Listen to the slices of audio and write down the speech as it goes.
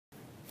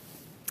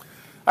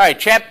All right,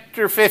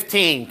 Chapter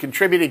 15,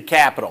 Contributed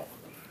Capital.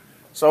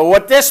 So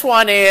what this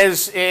one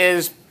is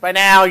by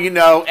now you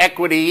know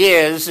equity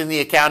is, in the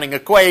accounting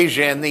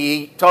equation,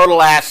 the total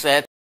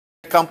asset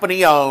the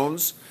company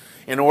owns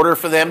in order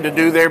for them to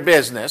do their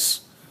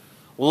business,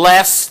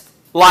 less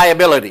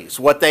liabilities,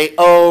 what they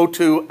owe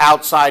to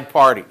outside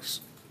parties.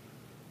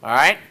 All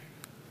right?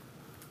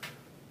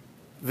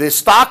 The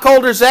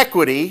stockholders'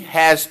 equity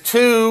has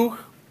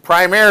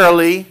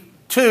primarily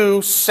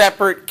two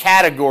separate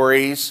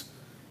categories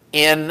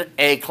in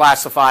a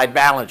classified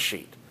balance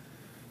sheet.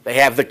 They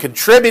have the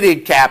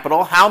contributed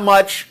capital, how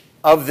much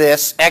of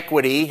this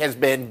equity has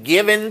been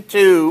given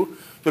to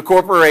the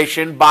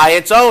corporation by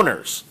its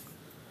owners,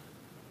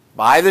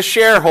 by the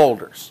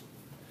shareholders.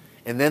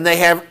 And then they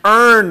have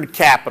earned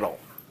capital,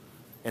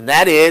 and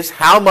that is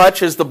how much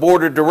has the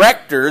board of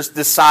directors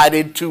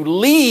decided to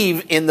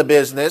leave in the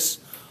business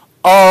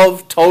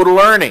of total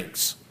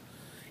earnings.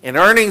 And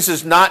earnings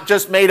is not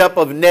just made up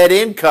of net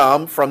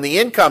income from the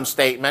income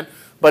statement,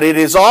 but it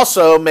is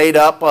also made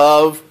up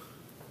of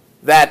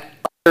that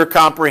other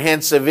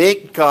comprehensive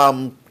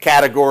income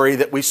category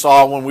that we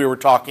saw when we were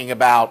talking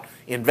about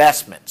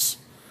investments.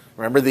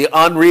 Remember the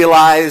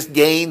unrealized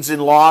gains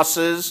and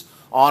losses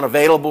on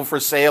available for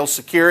sale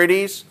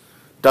securities?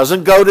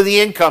 Doesn't go to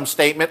the income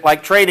statement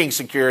like trading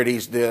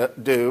securities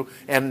do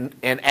and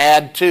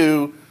add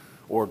to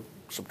or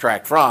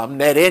subtract from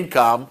net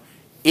income.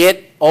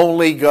 It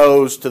only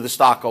goes to the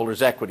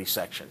stockholders' equity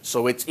section.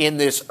 So it's in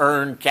this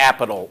earned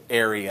capital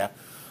area.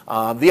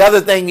 The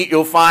other thing that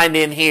you'll find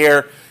in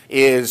here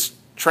is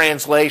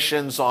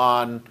translations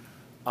on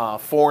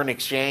foreign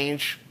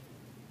exchange,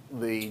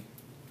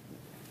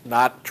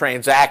 not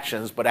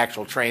transactions, but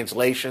actual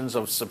translations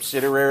of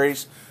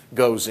subsidiaries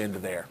goes into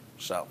there.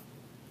 So,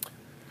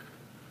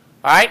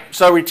 all right,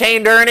 so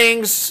retained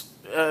earnings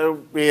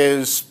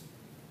is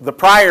the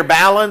prior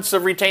balance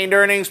of retained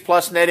earnings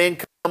plus net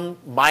income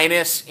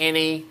minus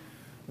any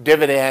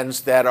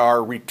dividends that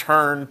are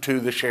returned to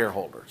the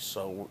shareholders.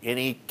 So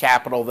any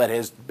capital that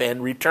has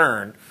been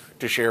returned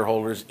to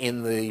shareholders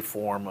in the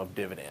form of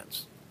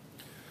dividends.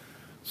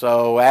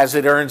 So as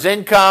it earns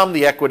income,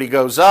 the equity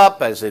goes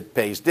up. As it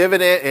pays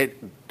dividend,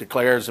 it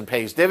declares and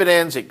pays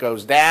dividends, it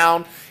goes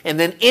down. And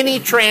then any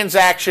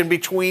transaction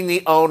between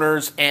the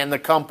owners and the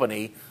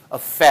company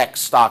affects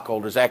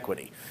stockholders'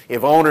 equity.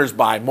 If owners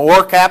buy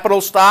more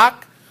capital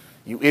stock,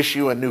 you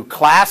issue a new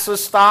class of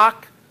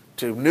stock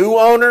to new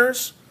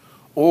owners,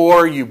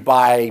 or you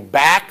buy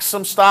back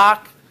some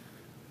stock.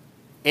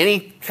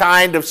 Any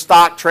kind of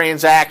stock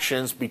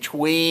transactions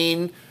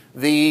between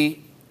the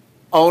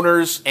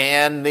owners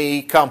and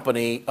the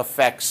company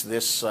affects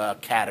this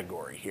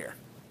category here.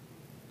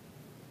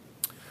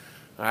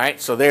 All right,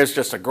 so there's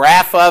just a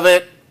graph of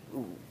it.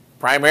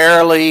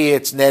 Primarily,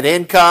 it's net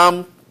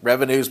income,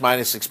 revenues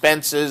minus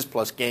expenses,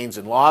 plus gains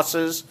and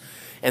losses.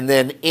 And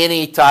then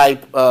any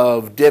type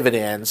of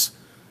dividends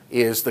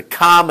is the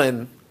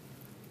common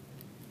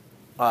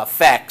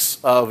effects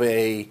of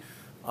a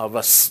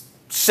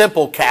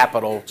simple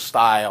capital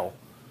style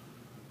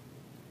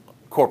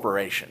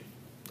corporation.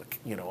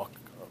 You know,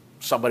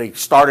 somebody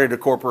started a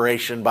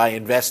corporation by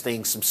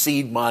investing some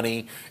seed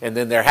money, and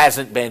then there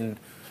hasn't been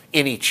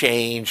any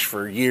change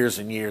for years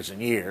and years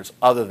and years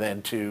other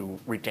than to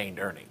retained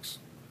earnings.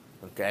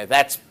 Okay,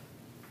 that's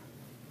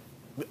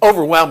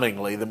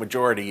overwhelmingly the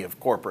majority of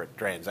corporate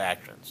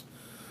transactions.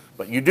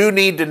 But you do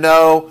need to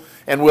know,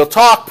 and we'll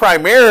talk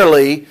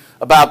primarily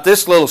about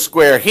this little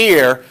square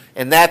here,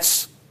 and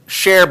that's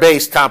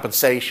share-based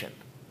compensation.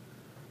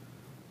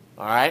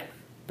 All right?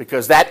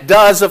 Because that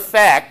does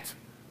affect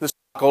the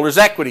stockholders'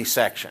 equity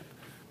section.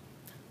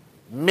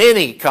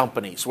 Many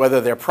companies, whether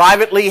they're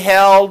privately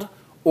held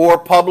or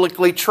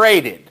publicly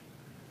traded,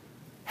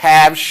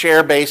 have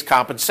share-based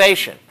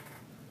compensation.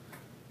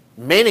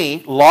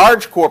 Many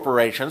large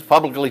corporations,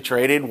 publicly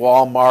traded,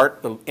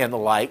 Walmart and the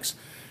likes,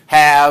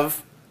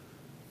 have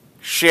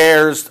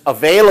shares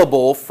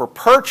available for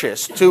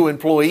purchase to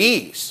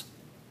employees.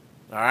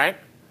 All right?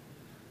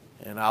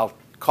 And I'll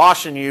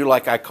caution you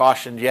like I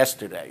cautioned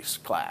yesterday's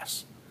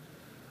class.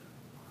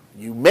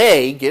 You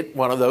may get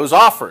one of those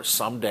offers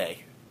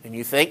someday. And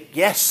you think,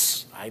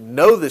 yes, I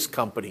know this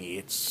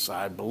company.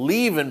 I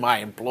believe in my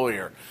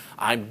employer.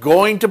 I'm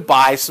going to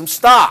buy some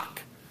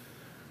stock.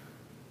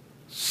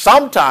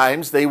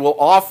 Sometimes they will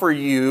offer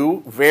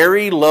you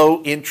very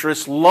low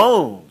interest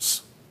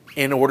loans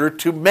in order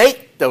to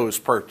make those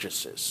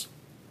purchases.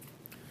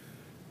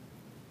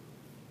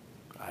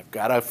 I've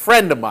got a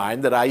friend of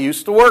mine that I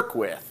used to work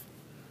with,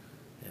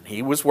 and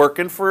he was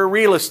working for a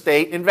real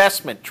estate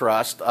investment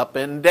trust up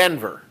in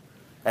Denver.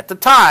 At the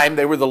time,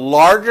 they were the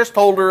largest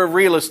holder of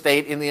real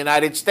estate in the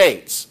United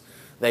States.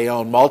 They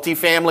owned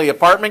multifamily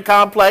apartment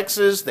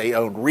complexes, they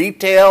owned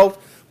retail,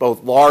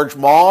 both large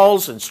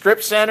malls and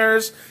strip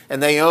centers,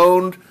 and they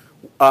owned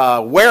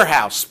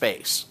warehouse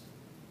space.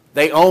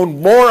 They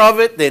owned more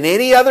of it than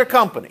any other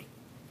company.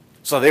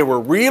 So they were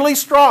really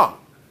strong.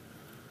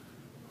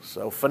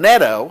 So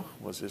Finetto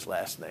was his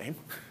last name,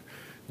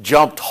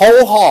 jumped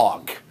whole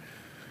hog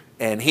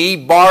And he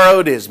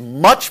borrowed as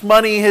much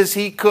money as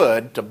he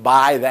could to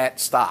buy that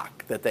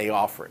stock that they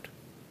offered.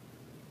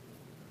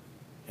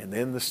 And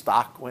then the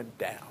stock went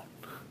down.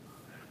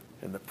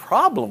 And the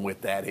problem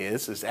with that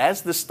is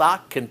as the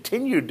stock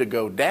continued to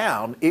go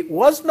down, it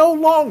was no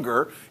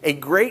longer a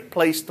great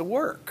place to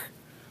work.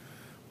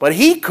 But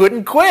he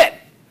couldn't quit.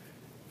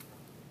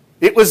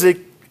 It was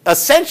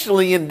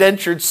essentially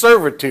indentured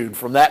servitude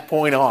from that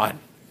point on.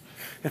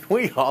 And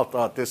we all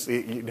thought this,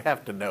 you'd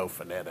have to know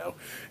Finetto.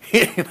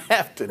 You'd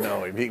have to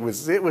know him. It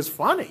was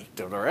funny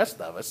to the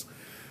rest of us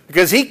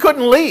because he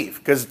couldn't leave.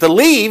 Because to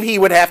leave, he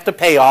would have to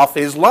pay off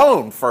his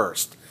loan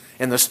first.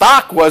 And the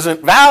stock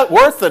wasn't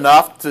worth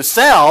enough to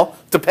sell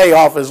to pay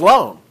off his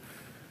loan.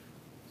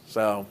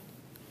 So,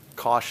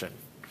 caution.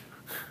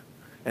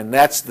 And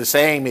that's the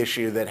same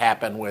issue that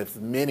happened with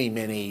many,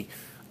 many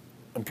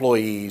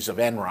employees of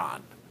Enron,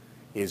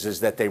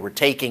 is that they were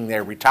taking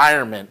their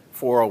retirement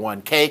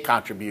 401k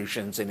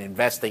contributions and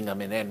investing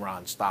them in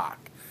Enron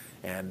stock.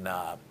 And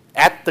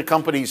at the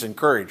company's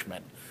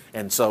encouragement.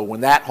 And so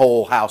when that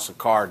whole house of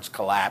cards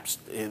collapsed,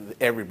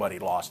 everybody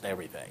lost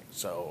everything.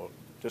 So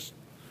just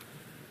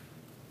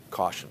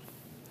caution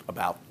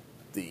about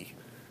the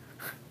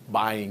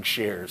buying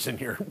shares in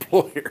your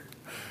employer.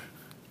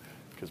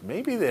 Because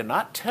maybe they're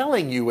not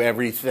telling you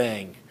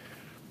everything.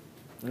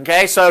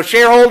 Okay, so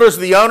shareholders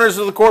are the owners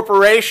of the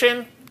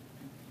corporation.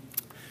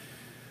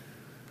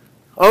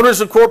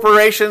 Owners of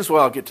corporations,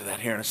 well, I'll get to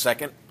that here in a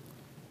second.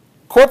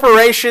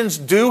 Corporations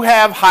do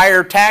have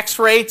higher tax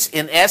rates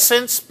in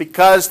essence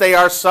because they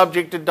are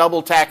subject to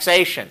double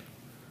taxation.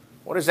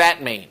 What does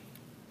that mean?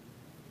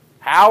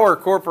 How are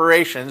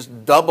corporations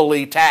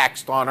doubly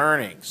taxed on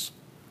earnings?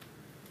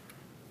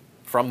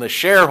 From the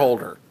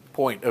shareholder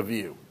point of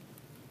view.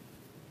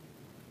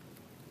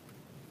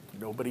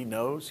 Nobody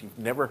knows? You've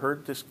never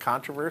heard this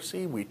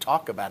controversy? We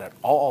talk about it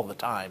all the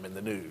time in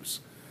the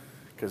news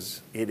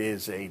because it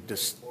is a...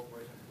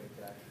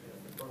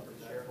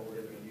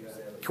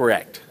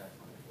 Correct.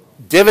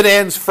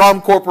 Dividends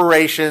from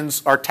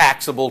corporations are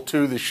taxable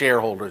to the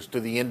shareholders, to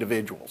the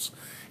individuals.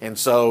 And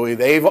so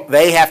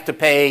they have to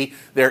pay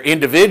their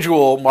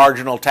individual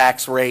marginal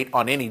tax rate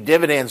on any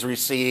dividends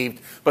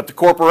received, but the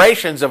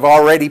corporations have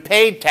already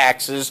paid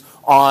taxes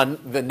on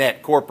the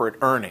net corporate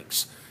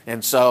earnings.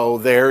 And so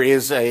there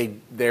is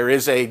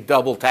a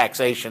double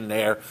taxation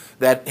there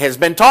that has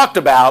been talked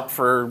about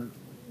for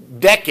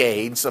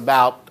decades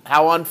about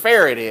how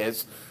unfair it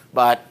is,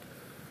 but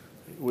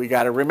we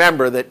got to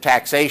remember that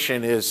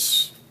taxation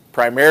is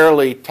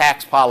primarily,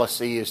 tax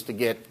policy is to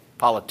get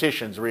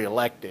politicians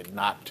reelected,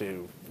 not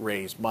to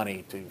raise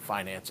money to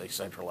finance a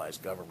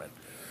centralized government.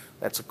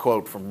 That's a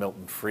quote from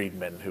Milton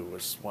Friedman, who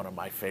was one of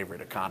my favorite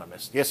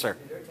economists. Yes, sir?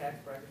 Is there a tax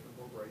bracket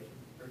for corporations,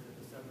 or is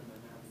it the 7.5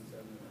 and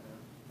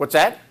 7.5? What's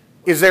that?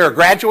 Is there a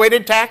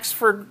graduated tax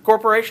for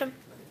corporation?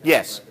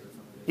 Yes.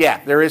 Yeah,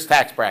 there is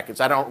tax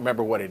brackets. I don't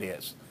remember what it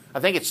is. I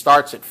think it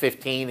starts at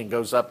 15 and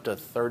goes up to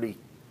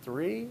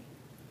 33?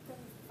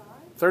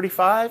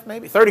 35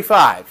 maybe?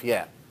 35,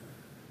 yeah.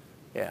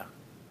 Yeah.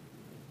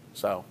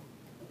 So,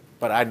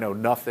 but I know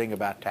nothing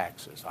about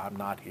taxes. I'm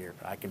not here.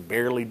 I can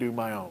barely do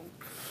my own.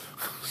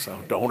 So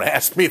don't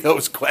ask me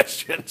those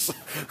questions.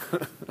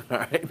 All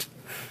right.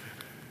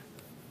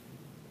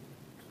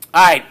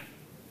 All right.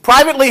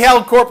 Privately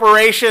held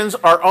corporations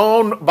are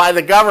owned by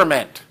the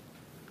government.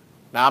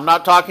 Now, I'm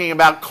not talking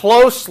about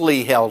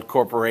closely held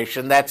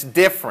corporation. That's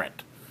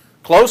different.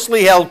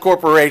 Closely held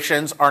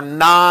corporations are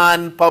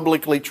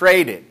non-publicly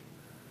traded.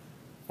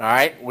 All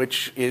right,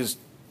 which is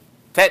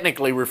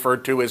technically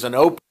referred to as an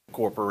open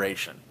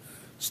corporation.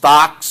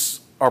 Stocks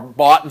are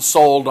bought and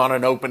sold on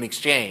an open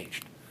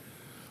exchange.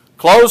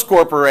 Closed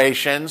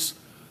corporations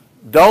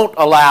don't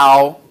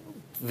allow,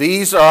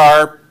 these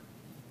are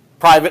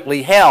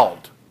privately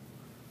held.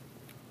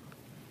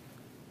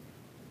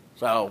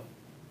 So,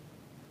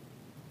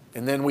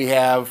 and then we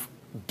have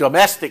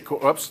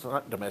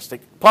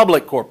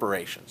public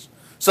corporations.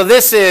 So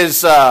this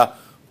is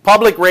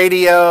public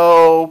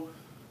radio,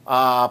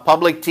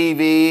 public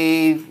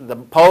TV, the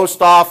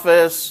post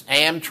office,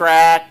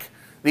 Amtrak.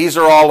 These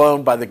are all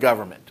owned by the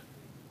government.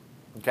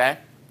 Okay?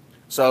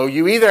 So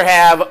you either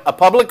have a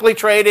publicly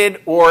traded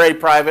or a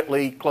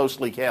privately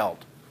closely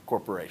held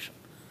corporation.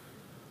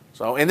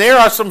 So, and there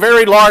are some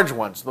very large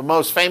ones. The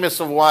most famous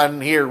of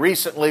one here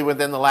recently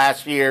within the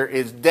last year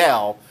is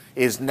Dell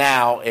is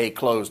now a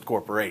closed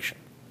corporation.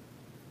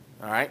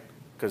 All right?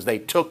 Because they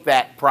took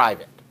that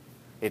private.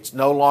 It's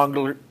no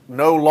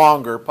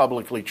longer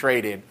publicly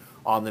traded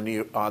on the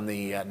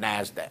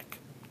NASDAQ.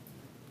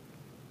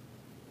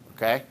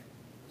 Okay?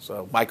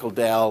 So Michael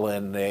Dell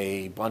and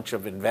a bunch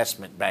of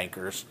investment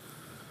bankers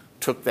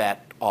took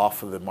that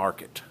off of the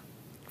market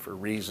for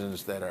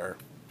reasons that are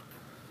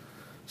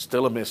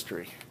still a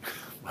mystery,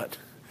 but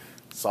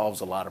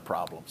solves a lot of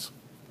problems.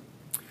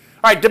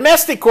 All right,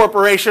 domestic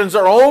corporations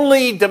are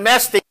only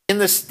domestic in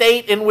the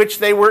state in which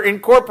they were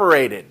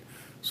incorporated.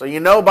 So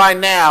you know by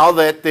now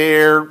that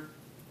their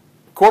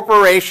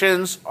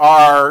corporations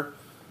are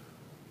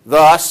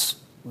thus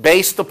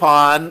based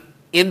upon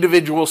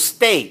individual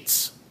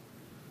states.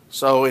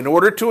 So in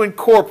order to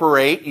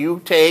incorporate,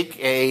 you take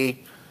a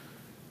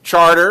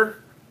charter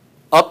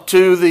up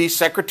to the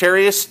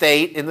Secretary of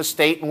State in the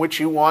state in which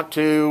you want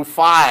to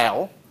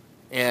file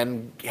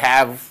and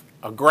have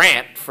a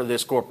grant for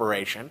this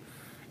corporation,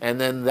 and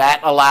then that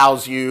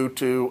allows you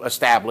to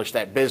establish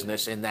that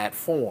business in that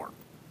form.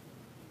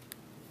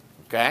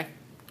 Okay?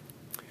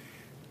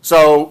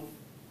 So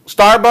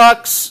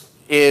Starbucks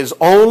is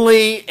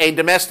only a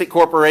domestic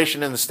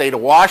corporation in the state of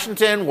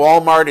Washington.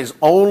 Walmart is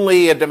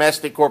only a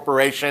domestic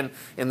corporation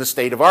in the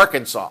state of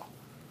Arkansas.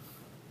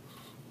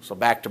 So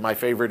back to my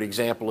favorite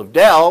example of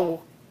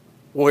Dell,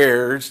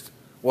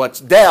 what's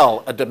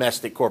Dell a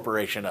domestic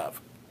corporation of?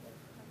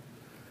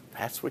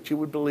 That's what you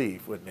would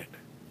believe, wouldn't it?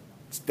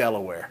 It's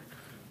Delaware.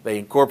 They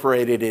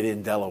incorporated it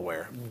in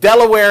Delaware.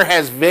 Delaware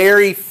has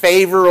very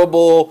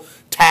favorable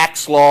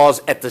tax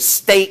laws at the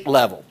state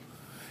level.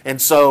 And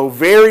so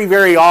very,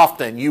 very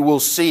often you will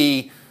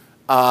see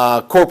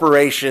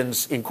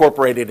corporations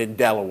incorporated in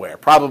Delaware.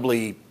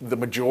 Probably the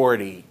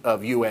majority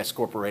of U.S.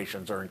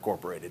 corporations are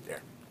incorporated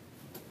there.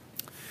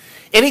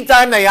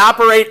 Anytime they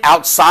operate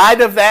outside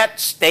of that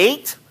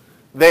state,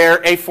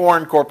 they're a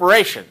foreign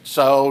corporation.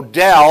 So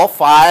Dell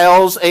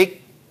files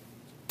a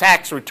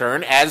tax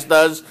return, as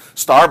does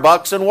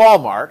Starbucks and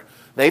Walmart.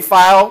 They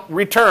file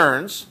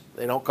returns.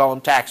 They don't call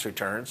them tax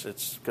returns.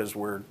 It's because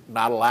we're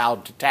not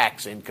allowed to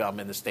tax income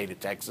in the state of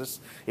Texas.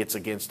 It's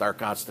against our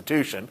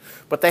Constitution.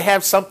 But they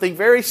have something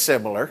very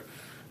similar.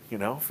 You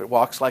know, if it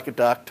walks like a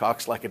duck,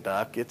 talks like a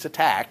duck, it's a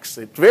tax.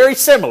 It's very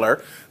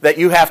similar that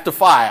you have to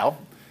file,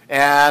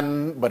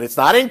 but it's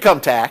not income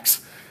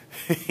tax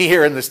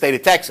here in the state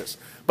of Texas.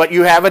 But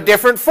you have a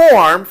different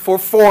form for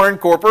foreign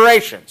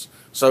corporations.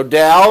 So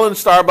Dell and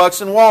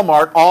Starbucks and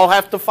Walmart all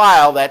have to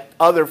file that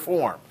other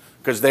form,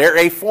 because they're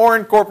a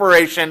foreign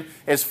corporation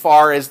as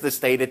far as the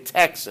state of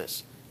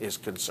Texas is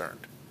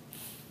concerned.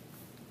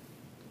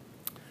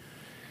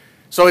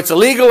 So it's a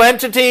legal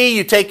entity.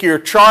 You take your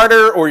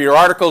charter or your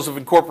articles of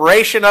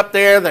incorporation up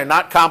there. They're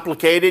not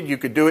complicated. You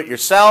could do it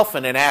yourself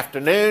in an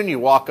afternoon. You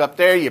walk up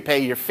there, you pay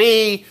your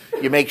fee,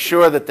 you make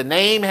sure that the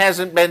name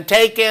hasn't been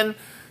taken,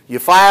 you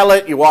file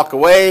it, you walk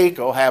away,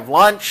 go have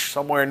lunch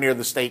somewhere near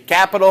the state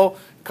capitol,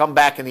 come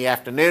back in the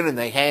afternoon, and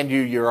they hand you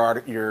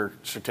your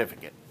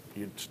certificate.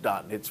 It's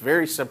done. It's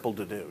very simple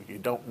to do. You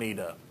don't need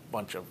a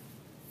bunch of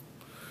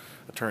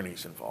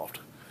attorneys involved.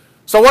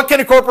 So what can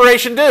a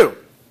corporation do?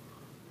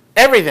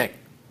 Everything.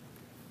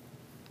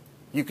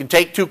 You can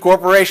take two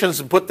corporations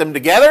and put them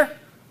together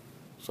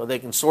so they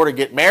can sort of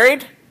get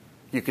married.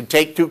 You can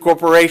take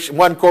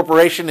one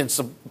corporation and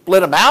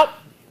split them out.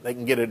 They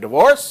can get a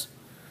divorce.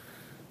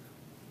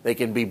 They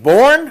can be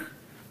born.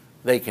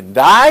 They can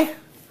die.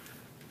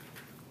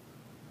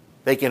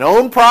 They can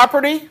own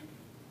property.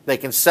 They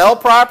can sell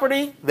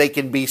property. They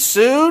can be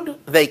sued.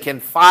 They can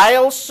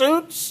file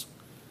suits.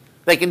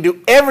 They can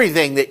do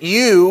everything that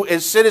you,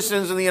 as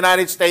citizens of the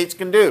United States,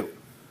 can do,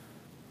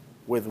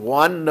 with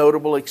one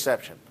notable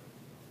exception.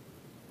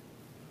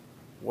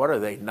 What are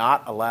they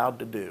not allowed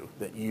to do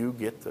that you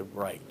get the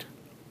right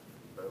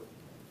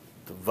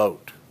to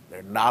vote?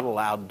 They're not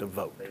allowed to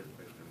vote.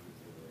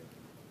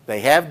 They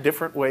have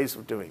different ways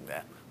of doing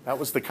that. That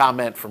was the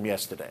comment from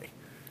yesterday.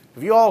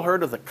 Have you all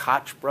heard of the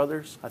Koch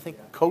brothers? I think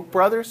Koch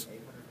brothers?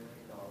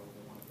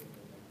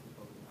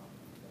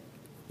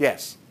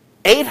 Yes.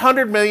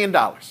 $800 million.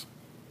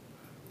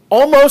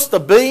 Almost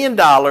 $1 billion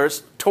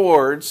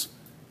towards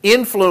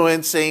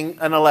influencing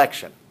an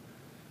election.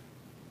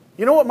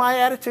 You know what my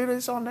attitude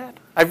is on that?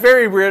 I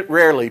very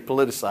rarely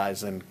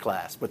politicize in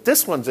class, but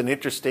this one's an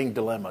interesting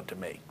dilemma to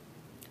me.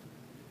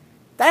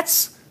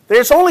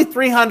 There's only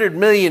 300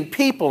 million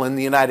people in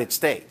the United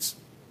States.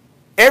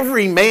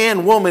 Every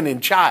man, woman,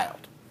 and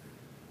child.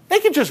 They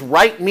can just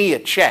write me a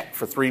check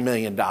for $3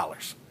 million,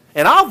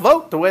 and I'll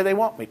vote the way they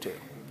want me to.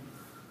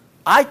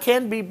 I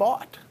can be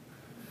bought.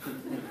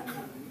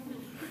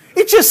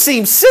 It just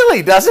seems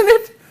silly, doesn't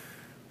it?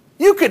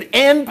 You could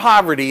end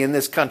poverty in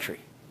this country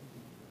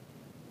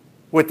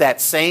with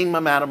that same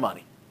amount of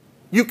money.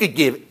 You could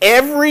give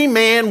every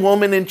man,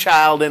 woman, and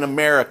child in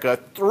America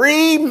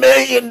 $3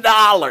 million.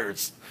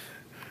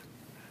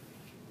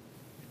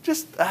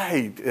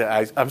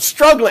 I'm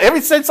struggling.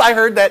 Ever since I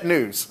heard that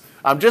news,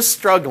 I'm just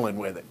struggling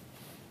with it.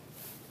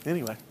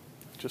 Anyway,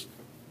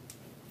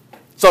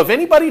 so if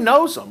anybody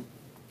knows them,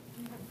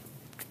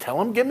 tell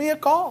them, give me a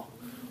call.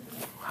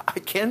 I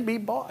can be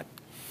bought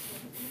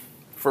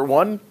for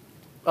one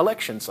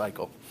election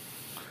cycle.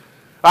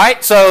 All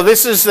right, so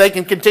they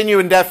can continue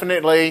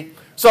indefinitely.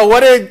 So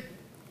what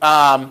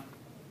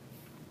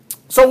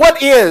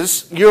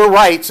is your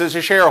rights as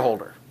a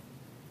shareholder?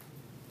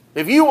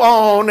 If you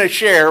own a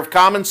share of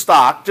common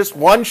stock, just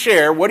one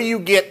share, what do you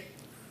get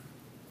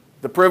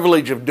the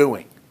privilege of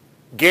doing?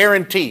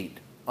 Guaranteed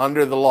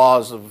under the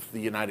laws of the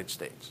United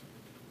States.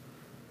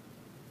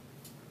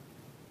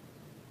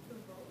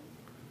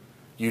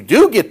 You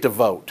do get to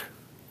vote.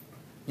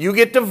 You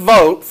get to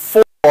vote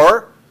for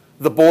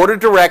the board of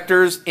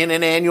directors in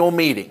an annual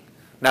meeting.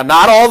 Now,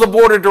 not all the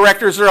board of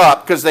directors are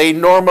up because they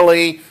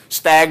normally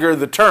stagger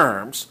the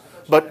terms,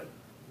 but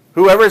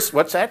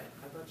what's that?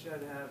 I thought you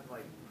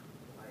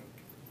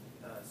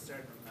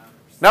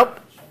Nope.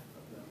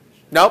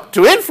 Nope.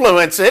 To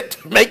influence it,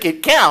 to make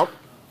it count,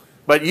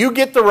 but you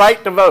get the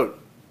right to vote.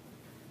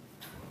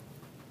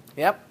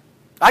 Yep.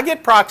 I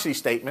get proxy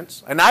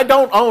statements, and I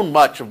don't own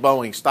much of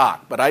Boeing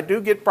stock, but I do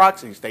get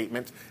proxy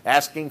statements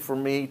asking for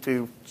me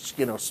to,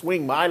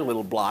 swing my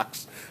little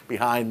blocks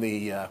behind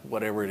the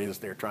whatever it is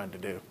they're trying to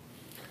do,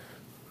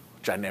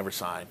 which I never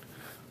sign.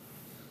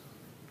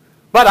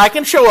 But I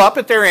can show up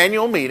at their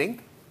annual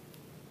meeting,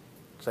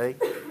 say,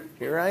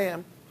 here I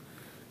am.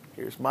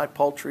 Here's my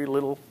paltry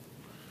little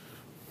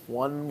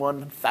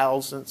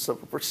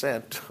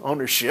 1/1000%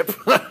 ownership,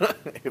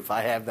 if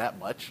I have that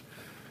much.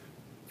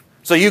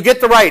 So you get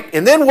the right.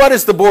 And then what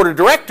does the board of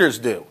directors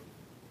do?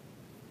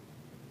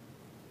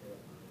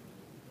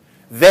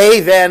 They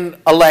then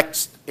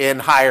elect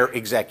and hire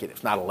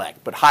executives. Not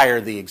elect, but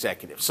hire the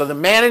executives. So the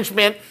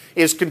management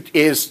is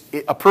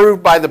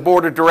approved by the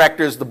board of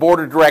directors. The board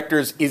of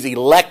directors is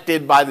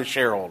elected by the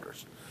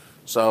shareholders.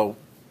 So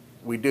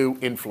we do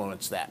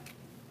influence that.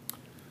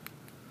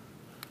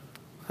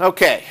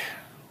 Okay.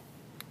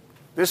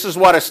 This is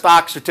what a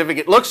stock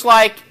certificate looks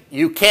like.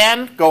 You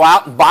can go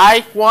out and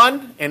buy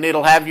one, and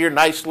it'll have your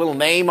nice little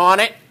name on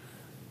it.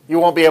 You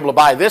won't be able to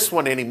buy this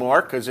one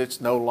anymore because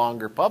it's no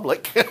longer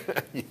public,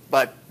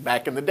 but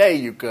back in the day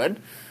you could.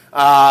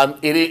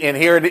 And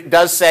here it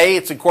does say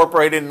it's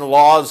incorporated in the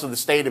laws of the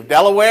state of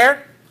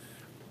Delaware.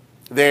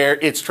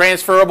 It's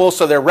transferable,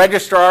 so their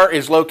registrar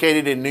is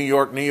located in New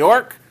York, New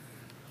York.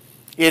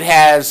 It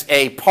has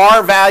a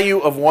par value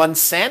of 1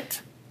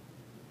 cent.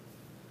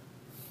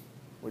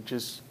 Which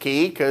is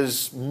key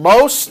because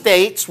most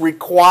states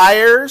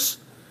requires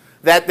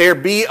that there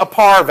be a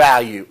par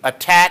value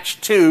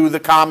attached to the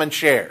common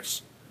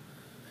shares.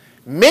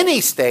 Many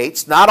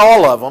states, not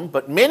all of them,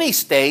 but many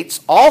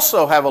states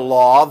also have a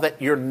law that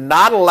you're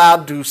not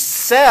allowed to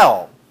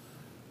sell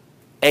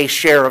a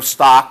share of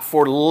stock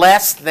for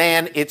less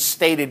than its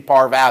stated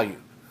par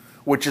value,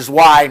 which is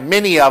why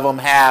many of them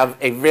have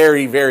a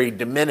very, very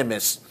de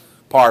minimis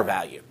par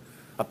value.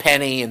 A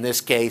penny in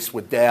this case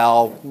with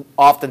Dell.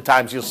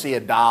 Oftentimes you'll see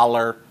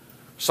 $1,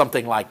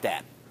 something like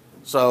that.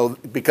 So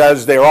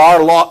because there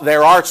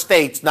are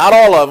states, not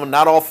all of them,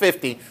 not all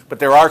 50, but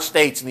there are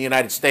states in the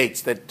United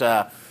States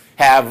that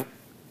have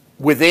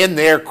within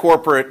their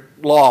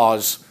corporate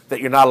laws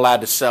that you're not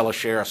allowed to sell a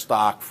share of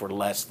stock for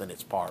less than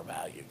its par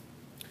value.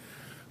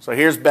 So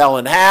here's Bell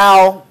and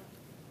Howell,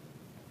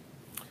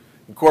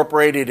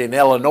 incorporated in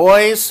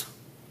Illinois.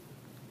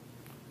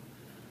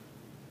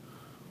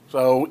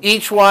 So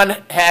each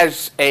one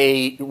has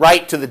a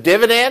right to the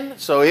dividend.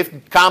 So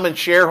if common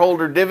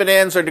shareholder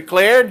dividends are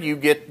declared, you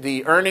get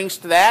the earnings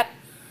to that,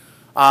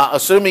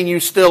 assuming you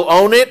still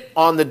own it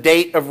on the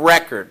date of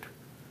record.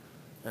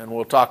 And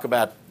we'll talk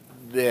about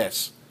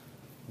this.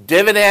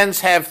 Dividends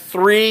have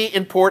 3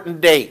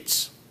 important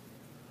dates.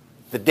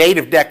 The date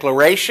of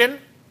declaration,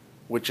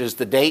 which is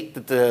the date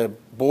that the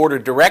board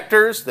of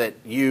directors that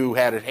you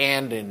had a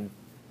hand in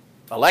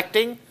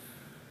electing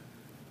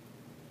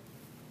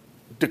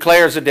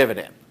declares a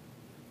dividend.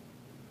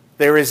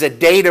 There is a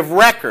date of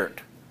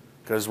record,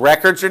 because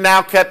records are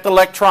now kept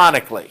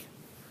electronically.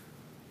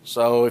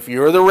 So if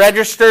you're the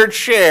registered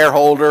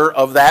shareholder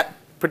of that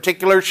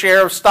particular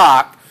share of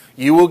stock,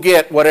 you will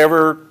get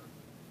whatever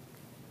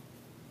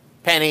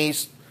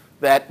pennies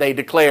that they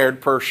declared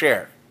per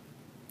share.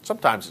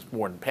 Sometimes it's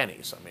more than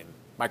pennies. I mean,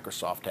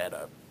 Microsoft had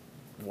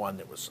one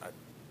that was,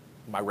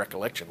 my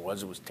recollection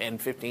was, it was $10,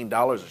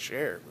 $15 a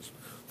share. It was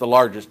the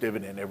largest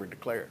dividend ever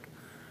declared.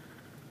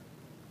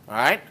 All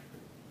right?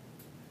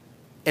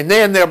 And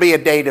then there'll be a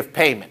date of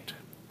payment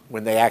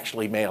when they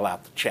actually mail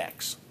out the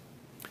checks.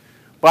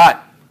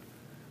 But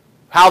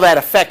how that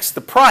affects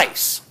the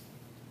price,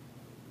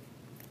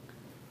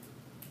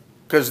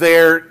 because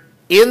they're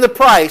in the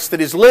price that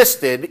is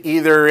listed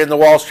either in the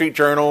Wall Street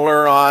Journal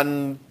or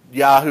on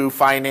Yahoo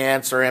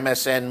Finance or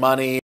MSN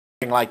Money,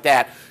 anything like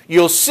that,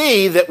 you'll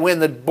see that when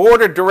the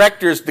board of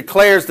directors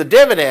declares the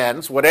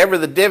dividends, whatever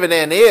the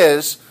dividend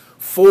is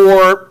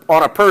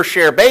on a per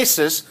share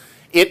basis,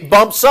 it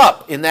bumps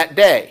up in that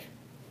day.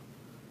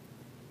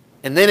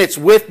 And then it's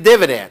with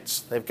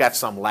dividends. They've got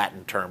some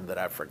Latin term that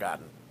I've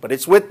forgotten. But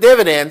it's with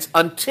dividends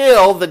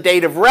until the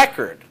date of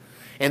record.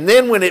 And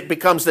then when it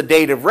becomes the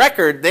date of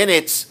record, then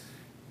it's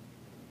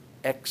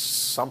X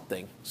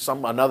something,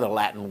 another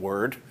Latin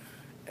word.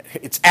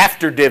 It's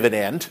after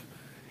dividend.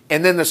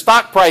 And then the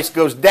stock price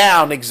goes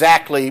down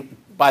exactly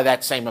by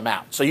that same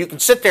amount. So you can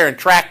sit there and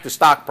track the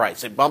stock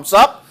price. It bumps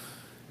up,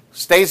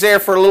 stays there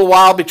for a little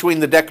while between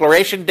the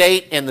declaration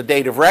date and the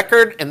date of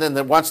record, and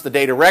then once the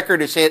date of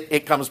record is hit,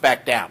 it comes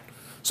back down.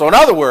 So in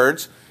other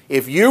words,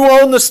 if you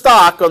own the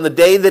stock on the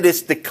day that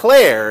it's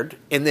declared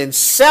and then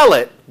sell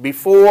it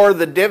before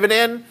the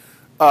dividend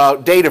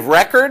date of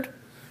record,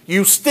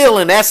 you still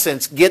in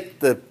essence get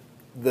the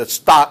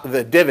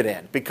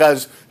dividend,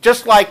 because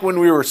just like when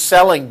we were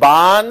selling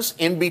bonds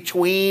in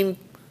between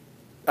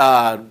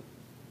cash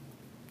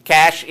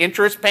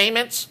interest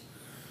payments,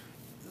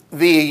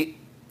 the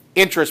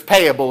interest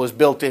payable is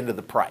built into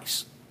the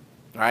price.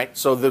 All right?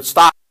 So the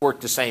stocks work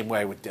the same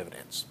way with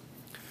dividends.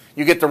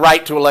 You get the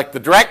right to elect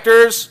the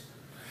directors.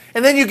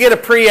 And then you get a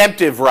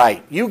preemptive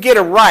right. You get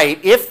a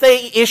right if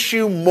they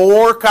issue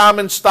more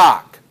common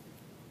stock.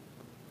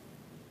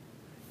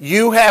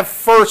 You have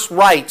first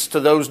rights to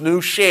those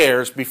new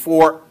shares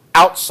before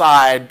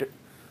outside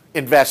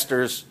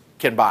investors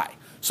can buy.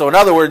 So in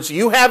other words,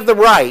 you have the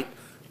right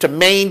to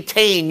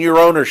maintain your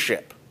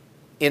ownership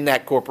in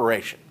that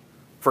corporation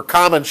for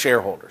common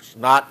shareholders,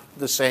 not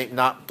the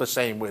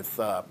same with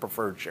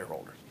preferred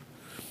shareholders.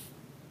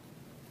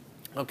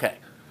 Okay.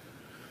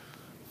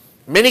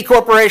 Many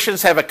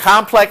corporations have a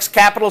complex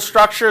capital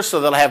structure, so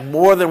they'll have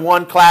more than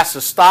one class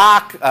of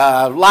stock.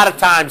 A lot of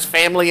times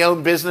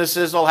family-owned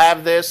businesses will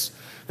have this.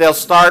 They'll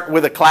start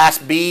with a Class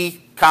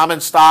B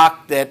common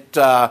stock that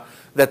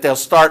they'll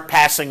start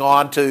passing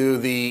on to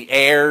the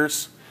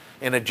heirs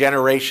in a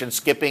generation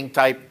skipping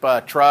type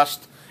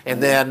trust,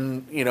 and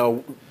then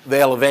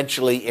they'll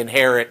eventually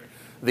inherit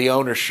the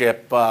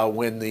ownership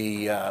when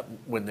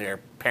their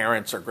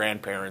parents or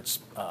grandparents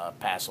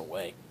pass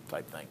away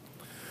type thing.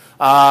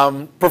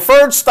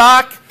 Preferred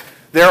stock,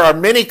 there are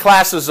many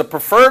classes of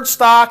preferred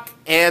stock,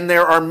 and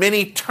there are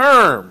many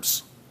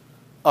terms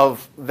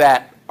of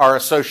that are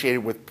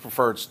associated with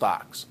preferred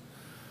stocks.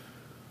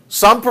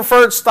 Some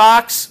preferred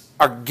stocks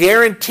are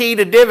guaranteed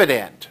a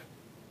dividend.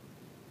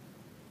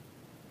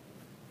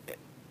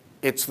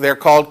 They're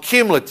called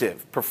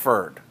cumulative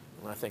preferred.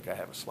 I think I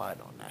have a slide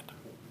on that.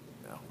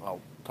 No,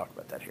 I'll talk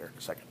about that here in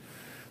a second.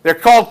 They're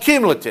called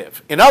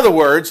cumulative. In other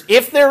words,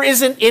 if there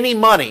isn't any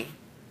money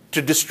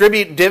to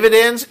distribute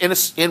dividends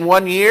in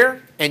 1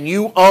 year and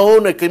you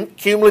own a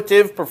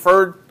cumulative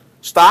preferred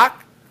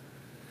stock,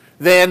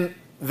 then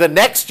the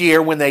next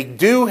year when they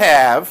do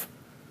have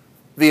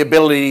the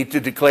ability to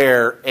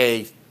declare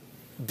a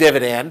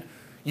dividend,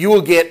 you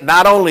will get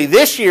not only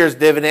this year's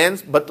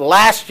dividends but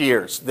last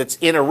year's that's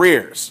in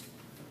arrears.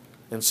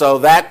 And so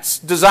that's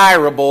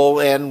desirable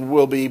and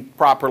will be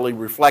properly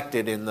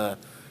reflected in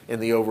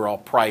the overall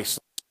price.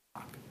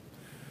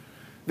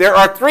 There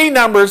are three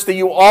numbers that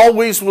you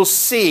always will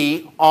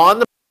see on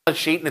the balance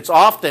sheet, and it's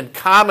often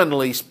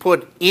commonly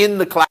put in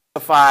the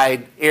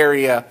classified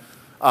area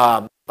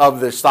of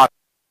the stock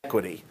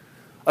equity,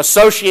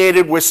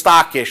 associated with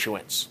stock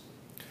issuance.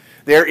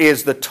 There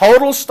is the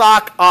total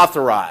stock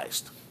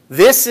authorized.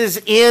 This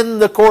is in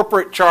the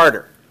corporate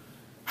charter.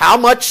 How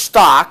much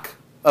stock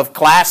of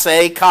Class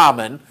A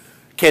common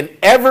can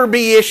ever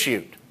be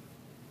issued?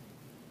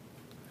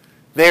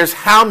 There's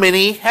how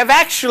many have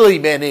actually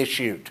been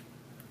issued.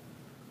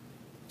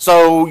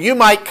 So you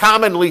might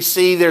commonly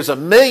see there's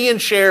 1 million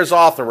shares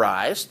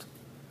authorized,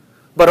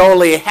 but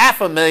only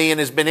 500,000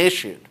 has been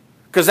issued,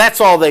 because that's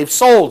all they've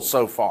sold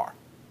so far.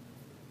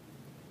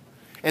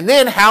 And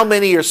then how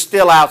many are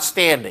still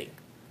outstanding?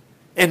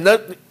 And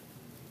the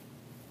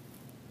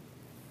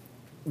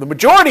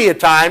majority of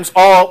times,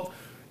 all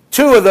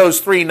two of those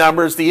three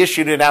numbers, the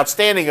issued and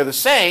outstanding, are the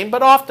same,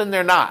 but often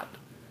they're not.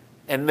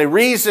 And the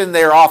reason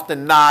they're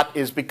often not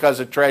is because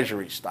of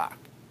treasury stock.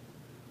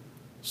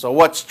 So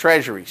what's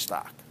treasury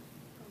stock?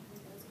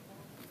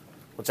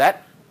 What's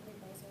that?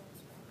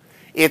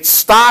 It's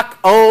stock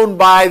owned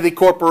by the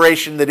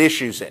corporation that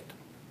issues it.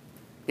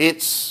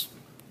 It's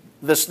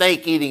the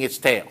snake eating its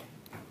tail.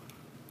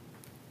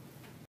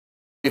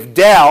 If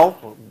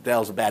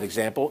Dell's a bad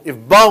example, if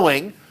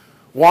Boeing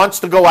wants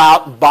to go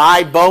out and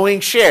buy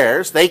Boeing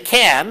shares, they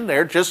can.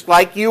 They're just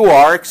like you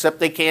are, except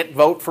they can't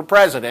vote for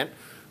president.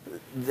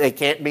 They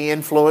can't be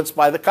influenced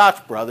by the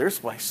Koch brothers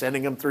by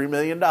sending them $3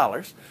 million.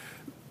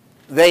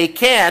 They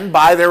can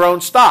buy their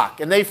own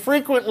stock, and they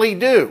frequently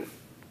do.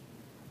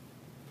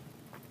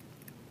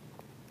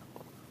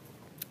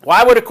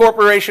 Why would a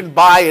corporation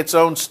buy its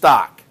own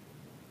stock?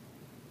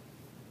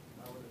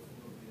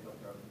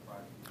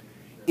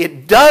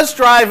 It does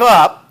drive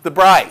up the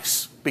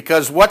price,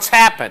 because what's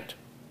happened?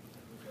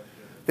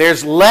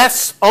 There's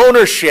less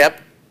ownership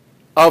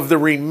of the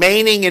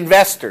remaining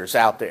investors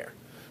out there.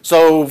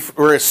 So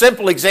for a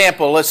simple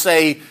example, let's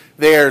say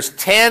there's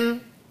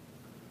 10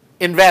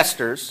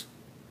 investors,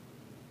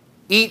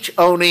 each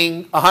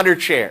owning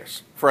 100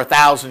 shares for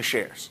 1,000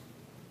 shares.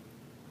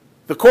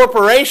 The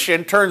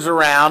corporation turns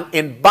around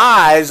and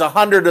buys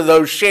 100 of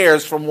those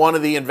shares from one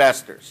of the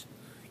investors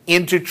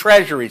into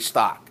treasury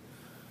stock.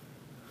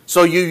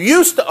 So you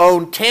used to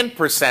own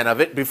 10% of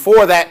it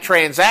before that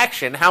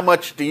transaction. How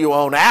much do you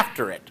own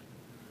after it?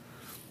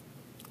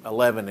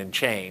 11 and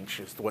change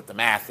is what the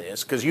math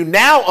is, because you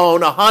now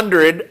own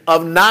 100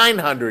 of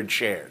 900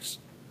 shares,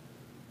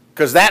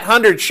 because that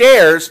 100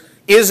 shares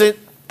isn't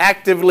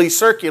actively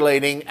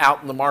circulating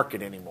out in the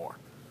market anymore.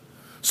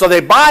 So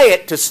they buy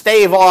it to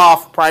stave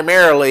off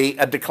primarily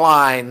a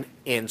decline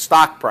in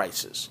stock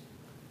prices,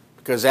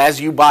 because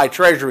as you buy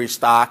treasury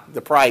stock,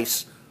 the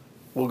price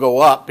will go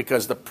up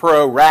because the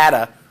pro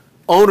rata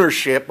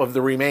ownership of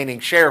the remaining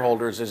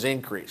shareholders is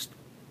increased.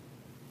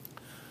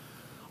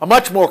 A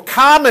much more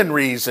common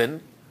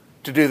reason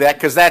to do that,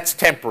 because that's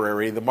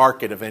temporary, the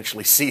market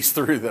eventually sees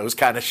through those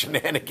kind of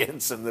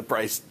shenanigans and the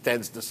price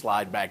tends to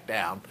slide back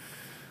down.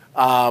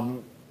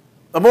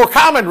 A more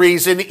common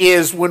reason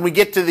is when we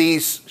get to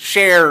these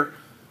share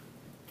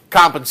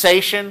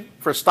compensation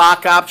for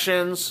stock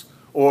options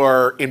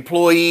or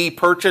employee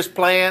purchase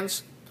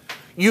plans,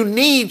 you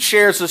need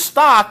shares of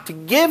stock to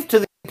give to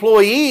the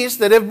employees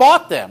that have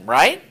bought them,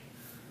 right?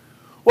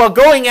 Well,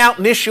 going out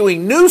and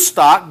issuing new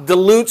stock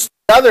dilutes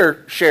the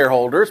other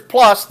shareholders,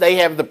 plus they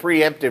have the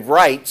preemptive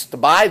rights to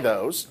buy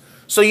those.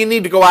 So you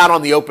need to go out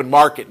on the open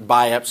market and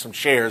buy up some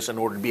shares in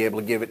order to be able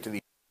to give it to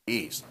the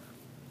employees,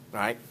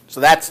 right? So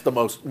that's the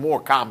more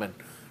common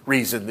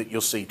reason that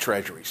you'll see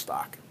treasury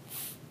stock.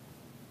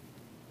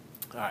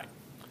 All right.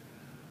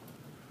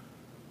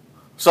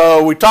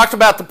 So we talked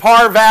about the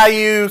par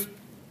value.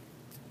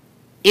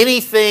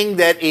 Anything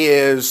that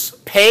is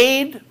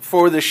paid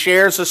for the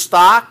shares of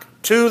stock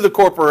to the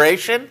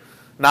corporation,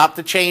 not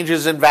the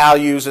changes in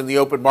values in the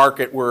open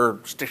market where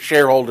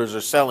shareholders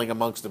are selling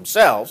amongst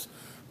themselves,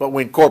 but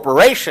when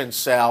corporations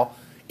sell,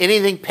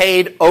 anything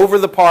paid over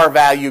the par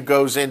value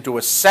goes into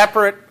a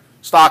separate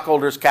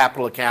stockholders'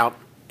 capital account,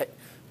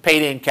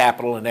 paid in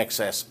capital in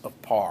excess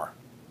of par.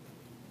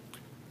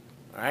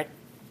 All right?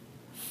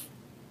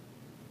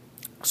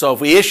 So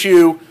if we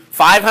issue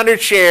 500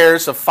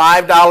 shares of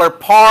 $5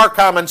 par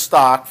common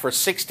stock for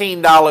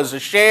 $16 a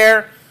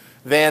share,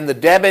 then the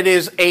debit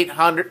is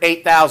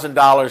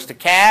 $8,000 to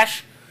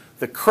cash.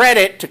 The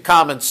credit to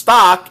common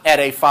stock at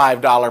a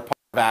 $5 par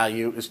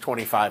value is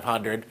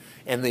 $2,500,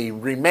 and the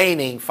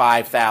remaining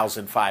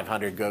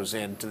 $5,500 goes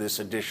into this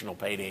additional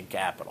paid-in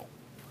capital.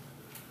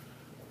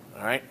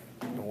 All right?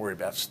 Don't worry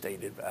about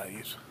stated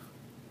values.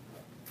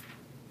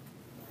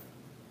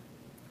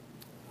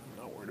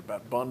 I'm not worried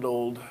about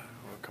bundled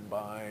or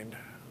combined.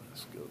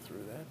 Let's go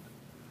through that.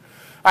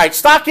 All right,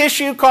 stock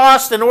issue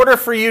cost. In order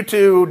for you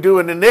to do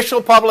an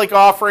initial public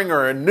offering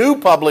or a new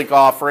public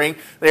offering,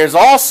 there's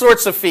all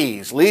sorts of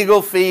fees.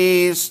 Legal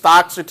fees,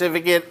 stock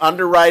certificate,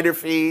 underwriter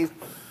fees.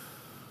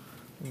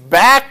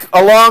 Back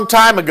a long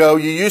time ago,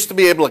 you used to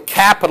be able to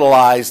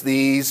capitalize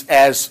these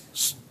as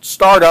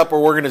startup or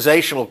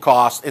organizational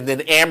costs and then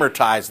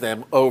amortize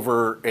them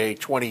over a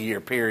 20-year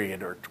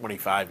period or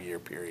 25-year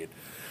period.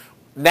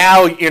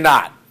 Now you're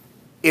not.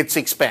 It's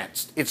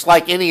expensed. It's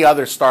like any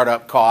other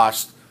startup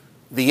cost.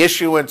 The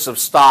issuance of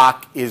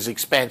stock is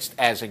expensed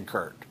as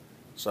incurred.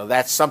 So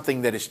that's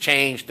something that has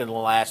changed in the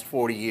last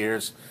 40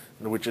 years,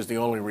 which is the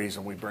only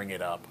reason we bring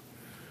it up.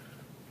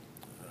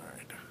 All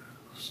right,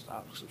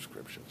 stock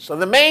subscription. So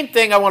the main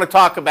thing I want to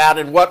talk about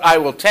and what I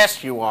will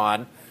test you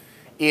on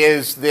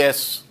is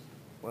this.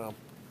 Well,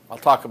 I'll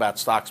talk about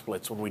stock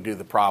splits when we do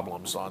the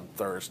problems on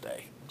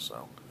Thursday.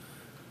 So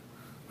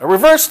a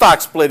reverse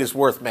stock split is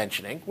worth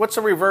mentioning. What's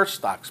a reverse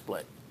stock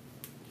split?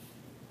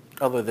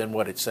 Other than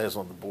what it says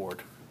on the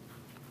board.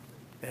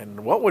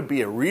 And what would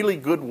be a really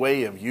good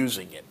way of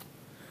using it?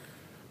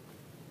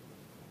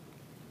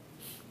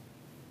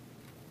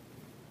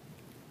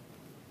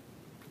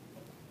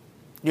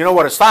 You know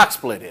what a stock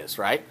split is,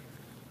 right?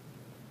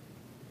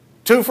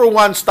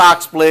 2-for-1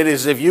 stock split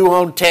is if you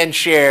own 10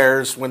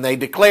 shares, when they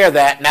declare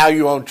that, now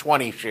you own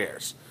 20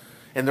 shares.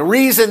 And the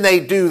reason they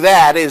do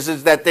that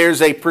is that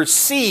there's a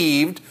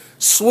perceived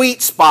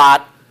sweet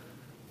spot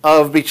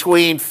of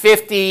between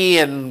 $50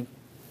 and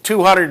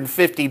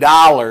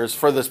 $250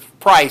 for the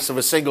price of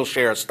a single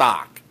share of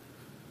stock.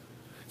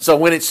 So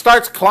when it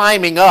starts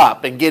climbing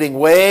up and getting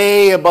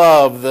way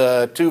above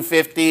the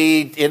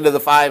 250 into the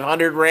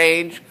 500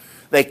 range,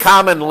 they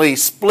commonly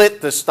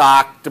split the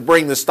stock to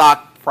bring the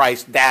stock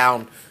price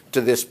down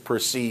to this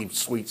perceived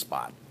sweet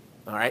spot.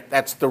 All right,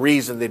 that's the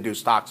reason they do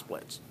stock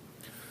splits.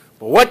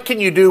 But what can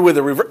you do with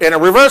in a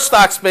reverse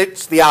stock split?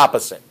 It's the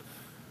opposite.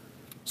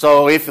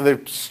 So if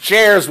the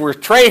shares were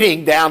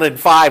trading down in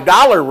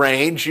 $5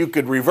 range, you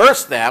could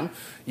reverse them.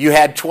 You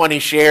had 20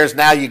 shares,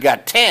 now you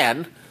got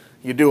 10.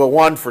 You do a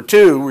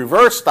 1-for-2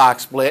 reverse stock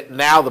split, and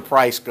now the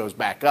price goes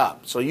back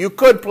up. So you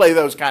could play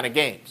those kind of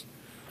games.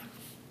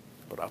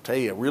 But I'll tell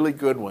you a really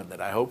good one that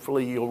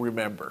hopefully you'll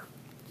remember.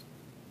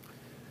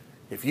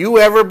 If you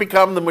ever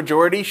become the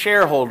majority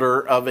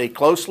shareholder of a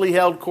closely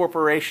held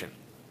corporation,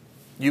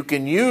 you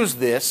can use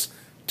this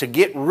to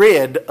get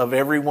rid of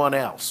everyone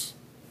else.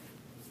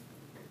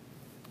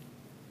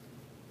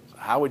 So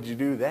how would you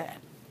do that?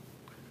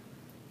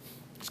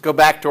 Let's go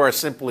back to our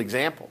simple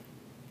example.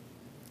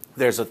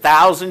 There's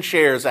 1,000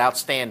 shares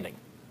outstanding.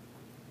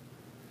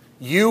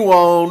 You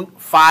own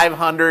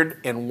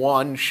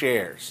 501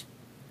 shares.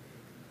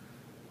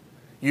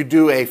 You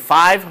do a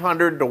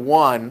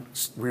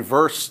 500-to-1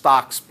 reverse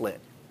stock split.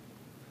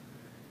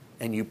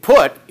 And you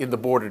put in the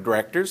board of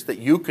directors that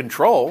you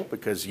control,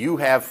 because you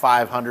have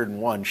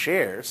 501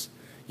 shares,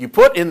 you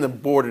put in the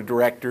board of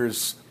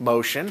directors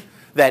motion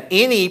that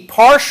any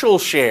partial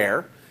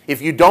share,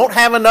 if you don't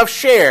have enough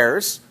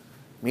shares,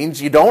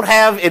 means you don't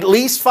have at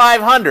least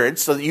 500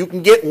 so that you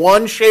can get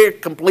one share,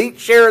 complete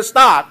share of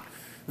stock,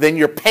 then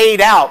you're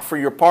paid out for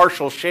your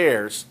partial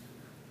shares.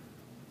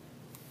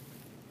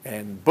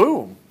 And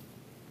boom.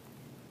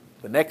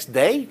 The next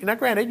day, now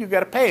granted, you've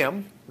got to pay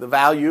them the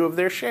value of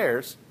their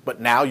shares,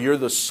 but now you're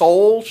the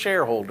sole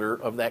shareholder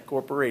of that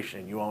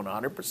corporation. You own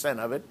 100%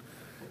 of it,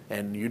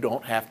 and you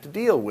don't have to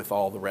deal with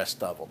all the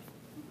rest of them.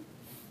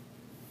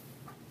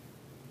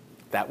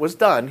 That was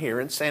done here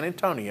in San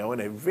Antonio in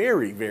a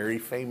very, very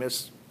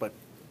famous but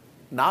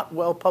not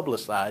well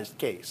publicized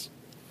case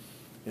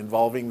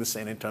involving the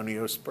San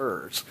Antonio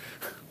Spurs.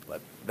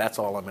 But that's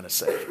all I'm going to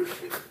say.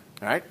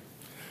 All right?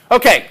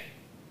 Okay.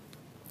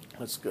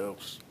 Let's go.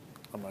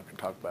 I'm not going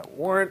to talk about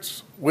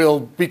warrants.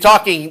 We'll be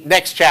talking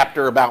next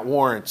chapter about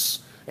warrants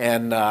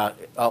and a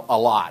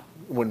lot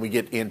when we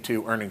get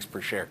into earnings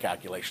per share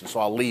calculation. So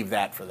I'll leave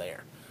that for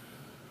there.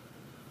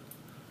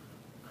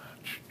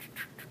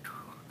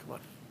 Come on.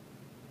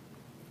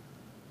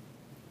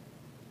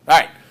 All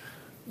right.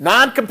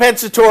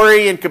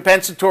 Non-compensatory and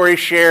compensatory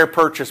share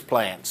purchase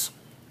plans.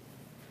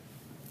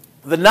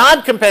 The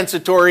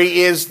non-compensatory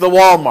is the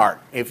Walmart.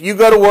 If you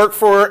go to work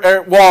for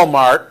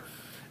Walmart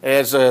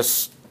as a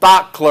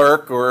stock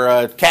clerk or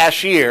a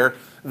cashier,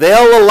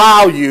 they'll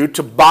allow you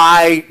to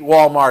buy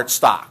Walmart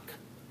stock.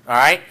 All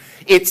right?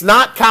 It's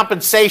not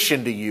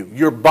compensation to you.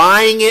 You're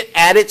buying it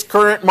at its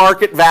current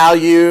market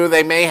value.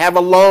 They may have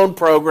a loan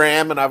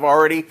program, and I've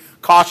already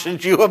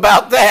cautioned you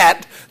about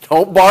that.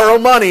 Don't borrow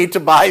money to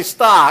buy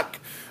stock.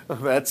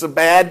 That's a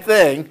bad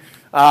thing.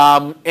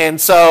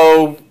 And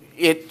so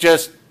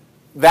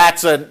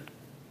that's a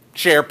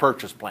share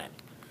purchase plan.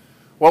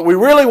 What we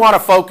really want to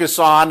focus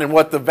on, and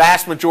what the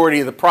vast majority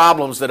of the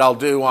problems that I'll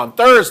do on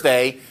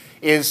Thursday,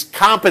 is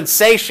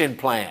compensation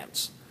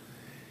plans.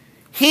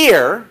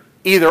 Here,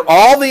 either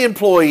all the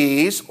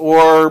employees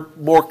or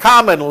more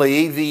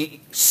commonly the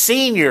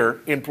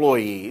senior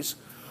employees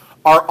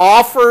are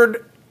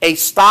offered a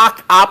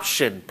stock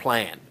option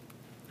plan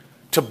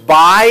to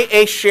buy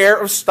a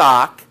share of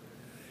stock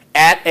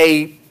at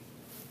a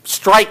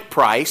strike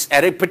price,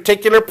 at a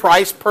particular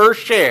price per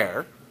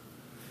share,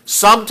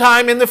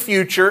 sometime in the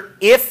future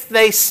if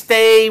they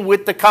stay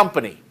with the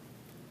company.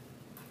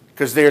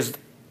 Because there's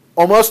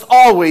almost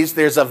always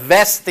a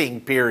vesting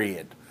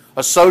period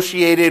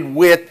associated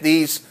with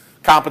these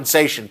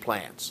compensation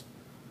plans.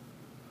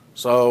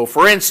 So,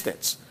 for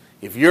instance,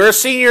 if you're a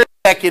senior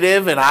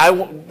executive and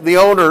the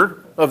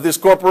owner of this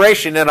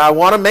corporation, and I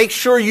want to make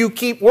sure you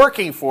keep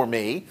working for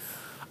me,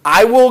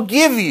 I will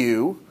give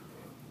you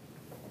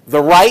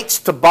the rights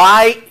to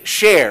buy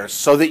shares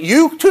so that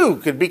you too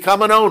could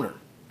become an owner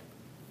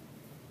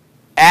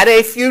at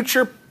a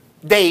future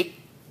date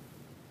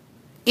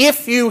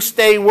if you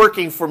stay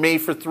working for me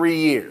for 3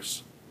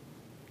 years.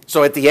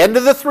 So at the end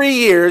of the 3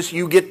 years,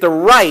 you get the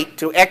right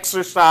to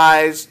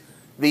exercise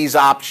these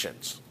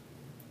options.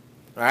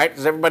 All right?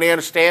 Does everybody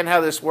understand how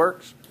this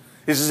works?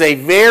 This is a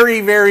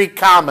very, very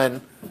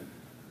common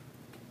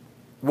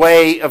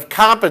way of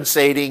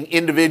compensating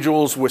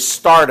individuals with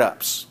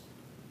startups.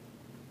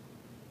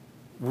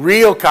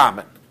 Real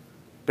common.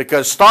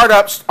 Because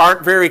startups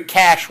aren't very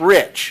cash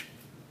rich.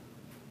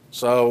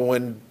 So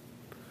when,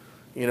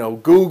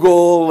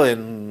 Google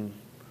and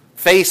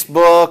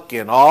Facebook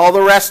and all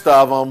the rest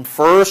of them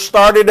first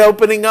started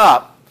opening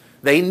up,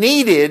 they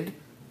needed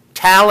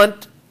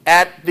talent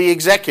at the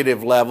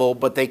executive level,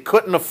 but they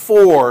couldn't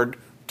afford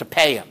to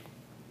pay them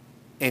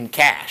in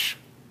cash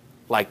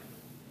like,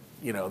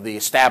 the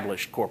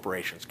established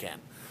corporations can.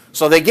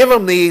 So they give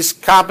them these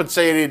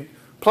compensated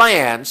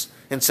plans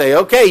and say,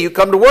 okay, you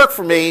come to work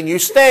for me and you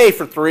stay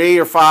for 3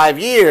 or 5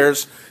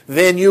 years,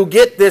 then you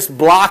get this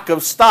block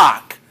of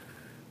stock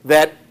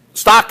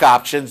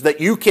options that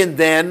you can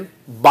then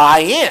buy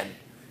in.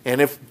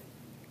 And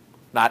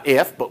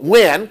but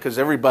when, because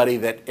everybody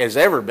that has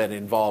ever been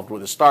involved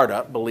with a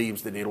startup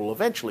believes that it will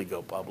eventually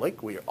go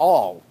public. We are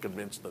all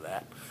convinced of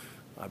that.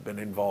 I've been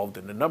involved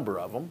in a number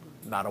of them,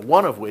 not a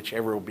one of which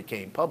ever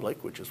became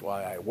public, which is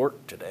why I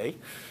work today.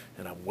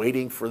 And I'm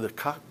waiting for the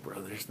Koch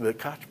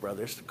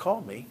brothers to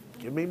call me.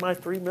 Give me my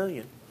 $3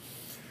 million.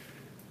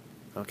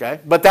 Okay?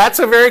 But that's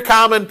a very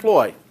common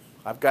ploy.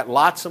 I've got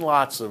lots and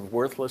lots of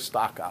worthless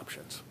stock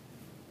options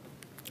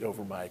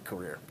over my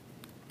career.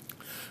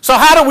 So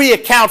how do we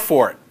account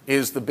for it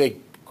is the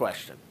big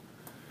question.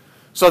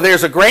 So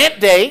there's a grant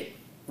date,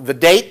 the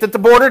date that the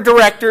board of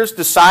directors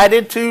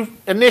decided to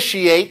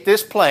initiate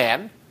this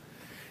plan.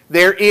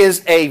 There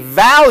is a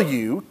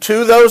value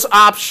to those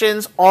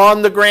options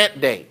on the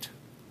grant date.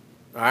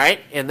 All right?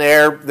 And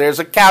there's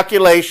a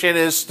calculation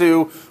as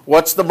to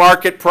what's the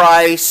market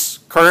price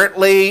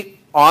currently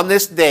on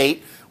this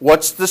date,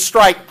 what's the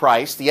strike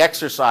price, the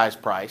exercise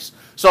price.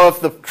 So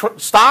if the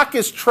stock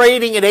is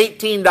trading at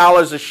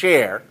 $18 a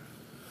share,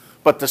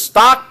 but the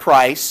stock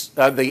price,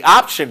 the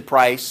option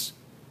price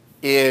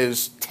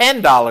is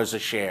 $10 a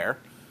share,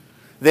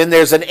 then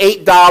there's an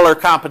 $8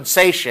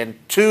 compensation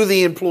to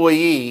the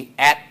employee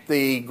at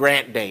the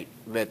grant date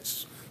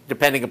that's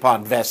depending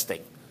upon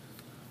vesting.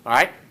 All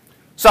right?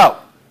 So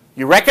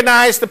you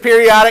recognize the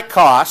periodic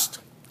cost,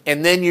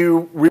 and then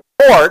you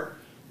report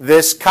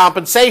this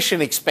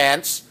compensation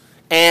expense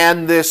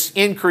and this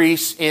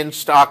increase in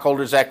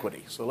stockholders'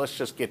 equity. So let's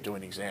just get to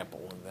an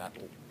example, and that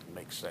will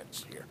make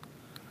sense here.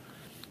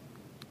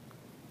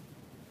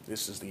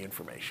 This is the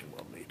information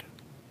we'll need.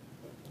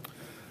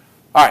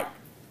 All right.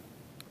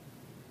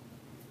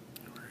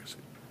 Where is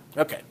it?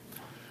 Okay.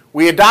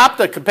 We adopt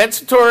a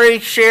compensatory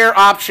share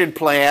option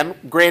plan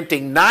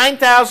granting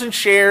 9,000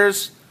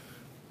 shares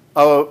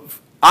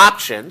of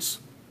options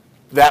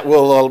that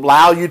will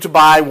allow you to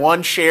buy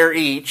 1 share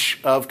each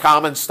of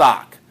common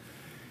stock.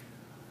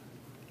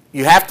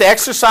 You have to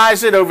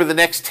exercise it over the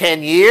next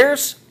 10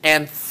 years,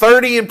 and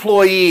 30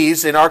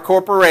 employees in our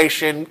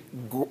corporation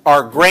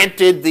are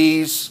granted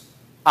these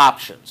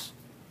options.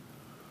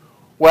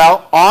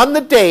 Well, on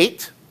the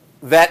date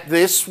that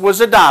this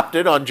was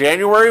adopted, on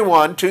January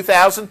 1,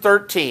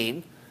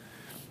 2013,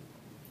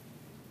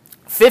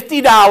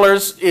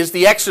 $50 is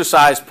the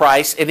exercise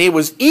price, and it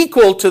was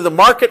equal to the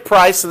market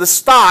price of the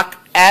stock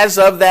as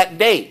of that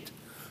date.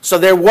 So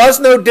there was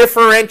no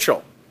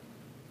differential.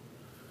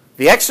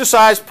 The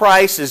exercise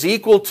price is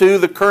equal to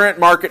the current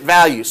market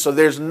value. So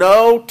there's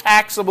no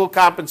taxable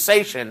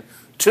compensation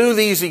to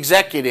these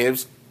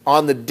executives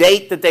on the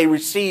date that they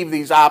receive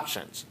these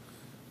options.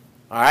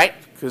 All right?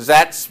 Because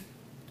that's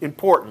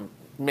important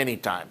many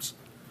times.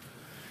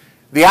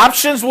 The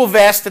options will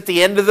vest at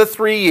the end of the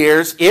 3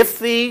 years if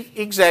the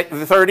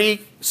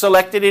 30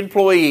 selected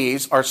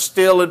employees are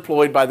still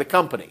employed by the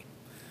company.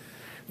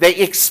 They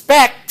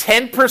expect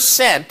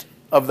 10%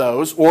 of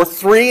those, or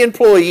 3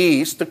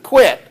 employees, to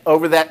quit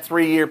over that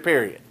 3-year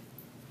period.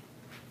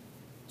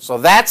 So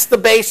that's the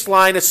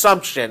baseline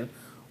assumption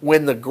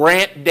when the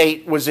grant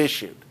date was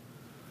issued.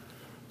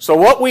 So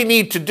what we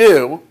need to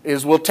do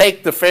is we'll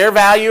take the fair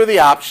value of the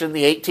option,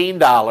 the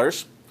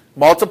 $18,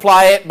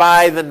 multiply it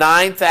by the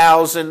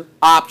 9,000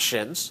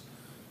 options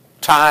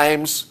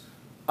times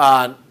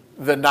the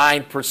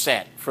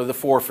 9% for the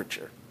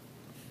forfeiture.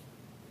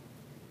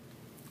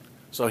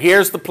 So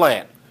here's the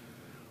plan.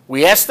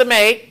 We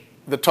estimate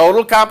the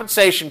total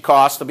compensation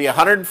cost to be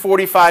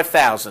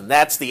 $145,000.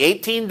 That's the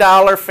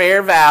 $18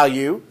 fair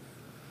value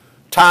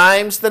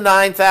times the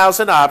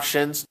 9,000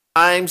 options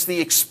times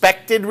the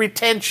expected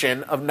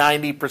retention of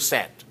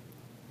 90%.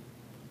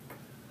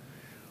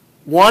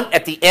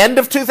 At the end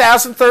of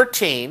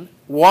 2013,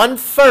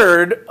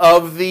 1/3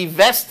 of the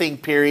vesting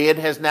period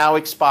has now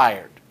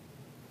expired.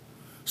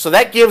 So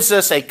that gives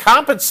us a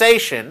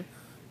compensation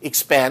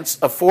expense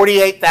of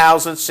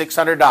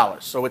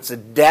 $48,600. So it's a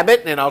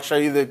debit, and I'll show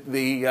you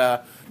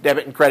the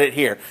debit and credit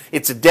here.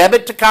 It's a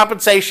debit to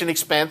compensation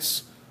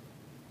expense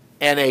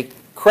and a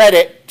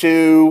credit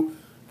to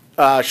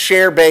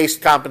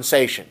share-based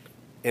compensation.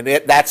 And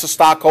that's a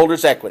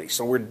stockholder's equity.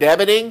 So we're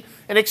debiting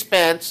an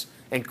expense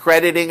and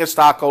crediting a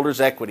stockholder's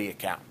equity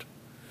account.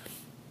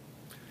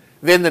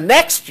 Then the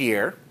next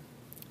year,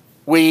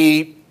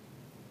 we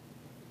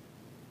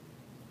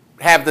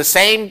have the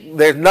same,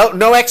 there's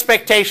no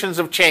expectations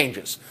of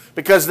changes.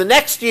 Because the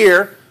next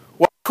year,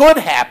 what could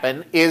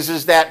happen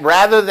is that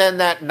rather than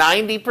that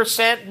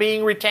 90%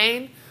 being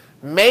retained,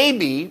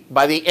 maybe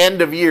by the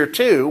end of year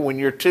 2, when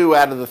you're 2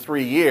 out of the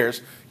 3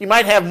 years, you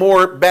might have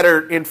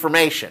better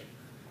information.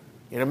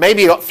 You know,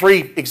 maybe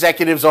 3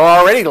 executives are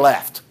already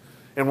left,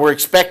 and we're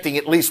expecting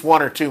at least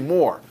 1 or 2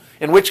 more,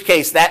 in which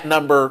case that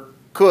number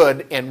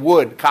could and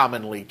would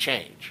commonly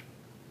change.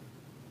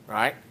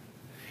 Right?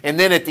 And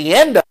then at the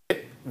end of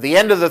it, the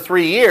end of the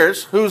 3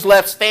 years, who's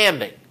left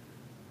standing?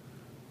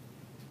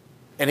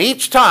 And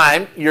each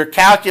time you're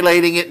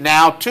calculating it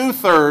now,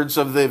 2/3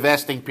 of the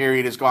vesting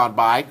period has gone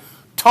by.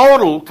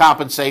 Total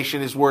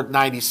compensation is worth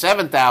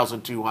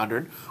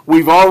 $97,200.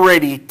 We've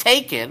already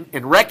taken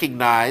and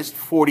recognized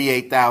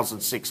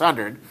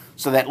 $48,600,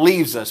 so that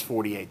leaves us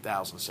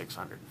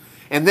 $48,600.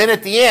 And then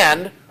at the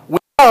end, we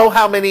know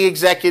how many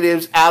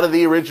executives out of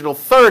the original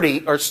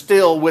 30 are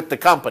still with the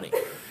company.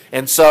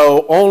 And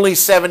so only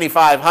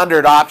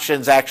 7,500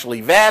 options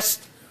actually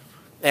vest,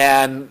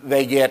 and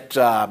they get,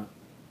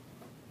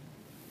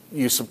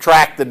 you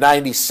subtract the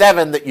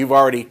 97 that you've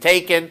already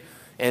taken,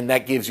 and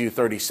that gives you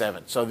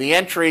 37. So the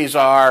entries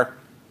are,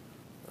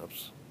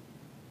 oops,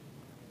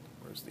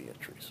 where's the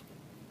entries?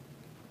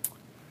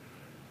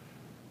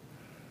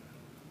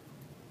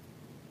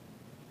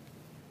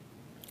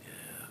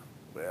 Yeah,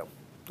 well,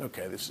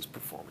 okay, this is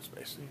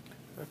performance-based.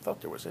 I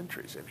thought there was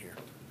entries in here.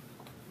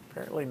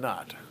 Apparently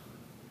not.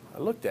 I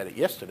looked at it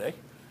yesterday.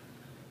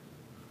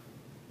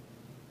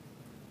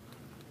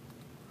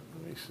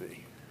 Let me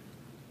see.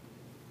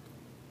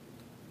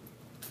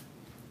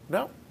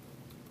 No.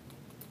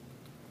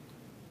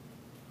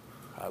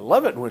 I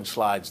love it when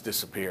slides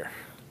disappear.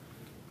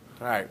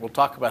 All right, we'll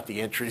talk about the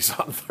entries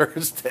on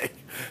Thursday.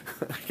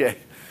 Okay.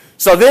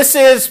 So this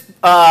is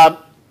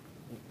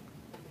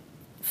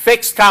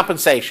fixed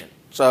compensation.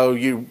 So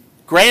you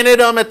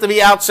granted them at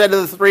the outset of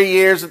the 3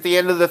 years. At the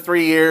end of the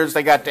 3 years,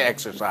 they got to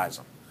exercise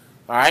them.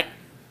 All right?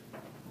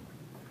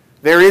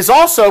 There is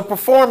also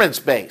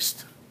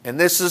performance-based, and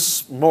this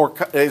is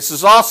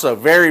also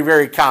very,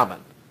 very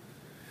common,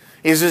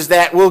 is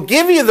that we'll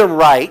give you the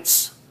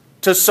rights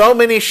to so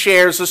many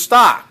shares of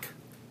stock.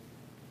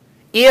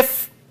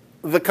 If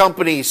the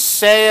company's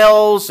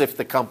sales, if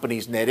the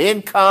company's net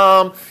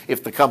income,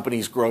 if the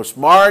company's gross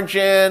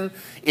margin,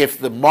 if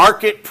the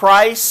market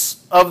price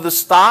of the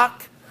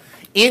stock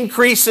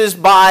increases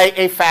by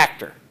a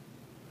factor.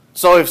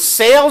 So if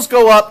sales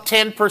go up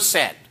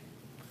 10%,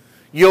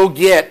 you'll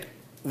get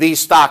these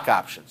stock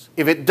options.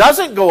 If it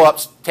doesn't go up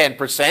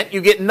 10%,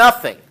 you get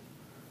nothing.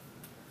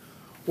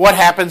 What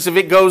happens if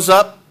it goes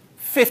up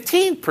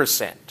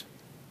 15%?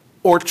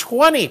 or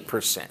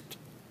 20%?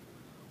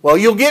 Well,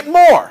 you'll get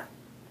more.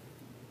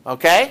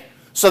 Okay?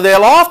 So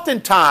they'll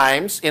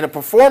oftentimes, in a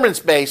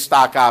performance-based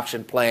stock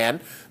option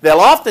plan, they'll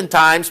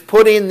oftentimes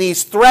put in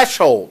these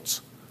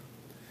thresholds.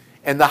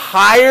 And the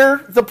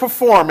higher the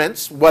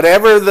performance,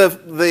 whatever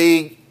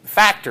the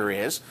factor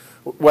is,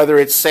 whether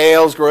it's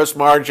sales, gross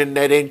margin,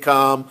 net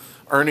income,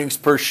 earnings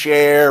per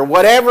share,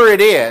 whatever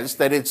it is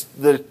that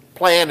the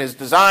plan is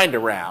designed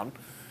around,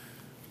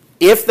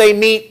 if they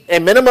meet a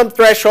minimum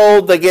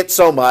threshold, they get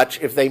so much.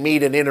 If they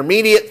meet an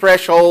intermediate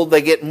threshold,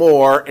 they get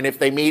more. And if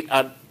they meet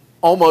an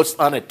almost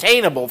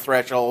unattainable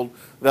threshold,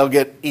 they'll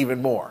get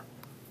even more.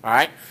 All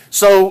right?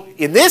 So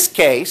in this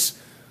case,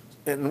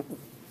 and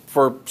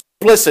for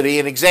simplicity,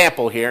 an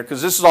example here,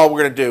 because this is all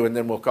we're going to do, and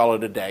then we'll call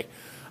it a day,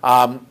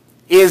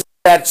 is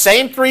that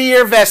same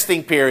 3-year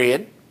vesting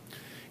period.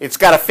 It's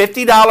got a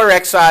 $50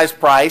 excise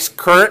price.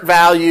 Current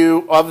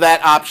value of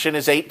that option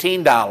is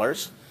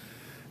 $18.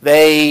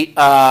 They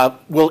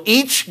will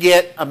each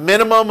get a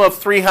minimum of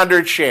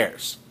 300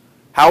 shares.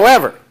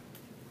 However,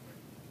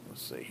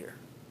 let's see here.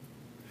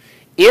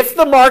 If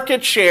the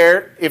market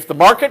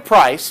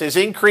price is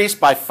increased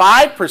by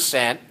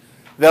 5%,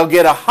 they'll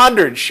get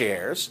 100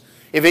 shares.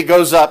 If it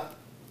goes up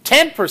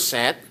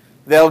 10%,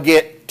 they'll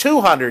get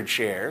 200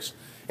 shares.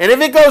 And if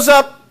it goes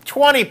up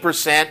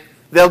 20%,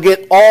 they'll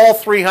get all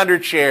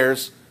 300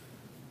 shares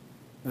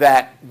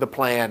that the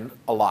plan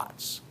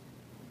allots.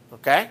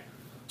 Okay?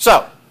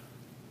 So,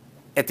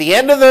 at the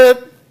end of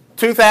the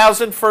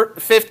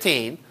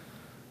 2015,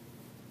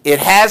 it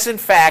has in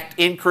fact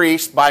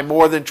increased by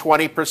more than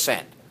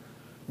 20%.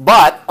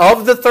 But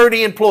of the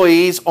 30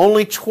 employees,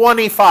 only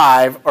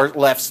 25 are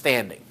left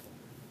standing.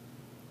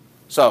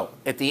 So,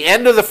 at the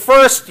end of the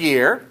first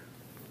year,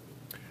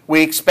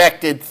 we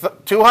expected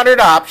 200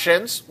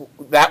 options.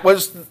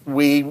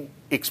 We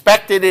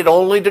expected it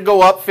only to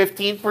go up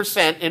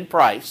 15% in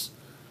price.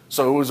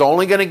 So it was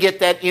only going to get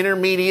that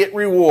intermediate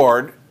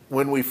reward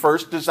when we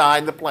first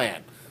designed the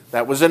plan.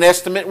 That was an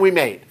estimate we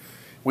made.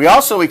 We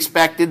also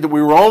expected that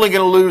we were only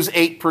going to lose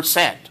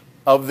 8%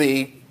 of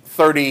the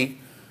 30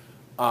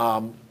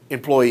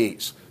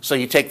 employees. So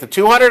you take the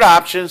 200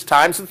 options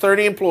times the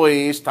 30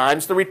 employees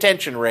times the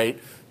retention rate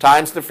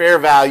times the fair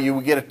value,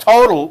 we get a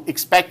total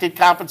expected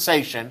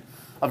compensation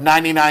of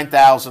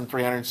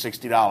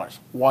 $99,360.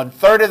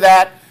 1/3 of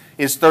that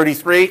is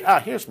 33.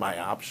 Here's my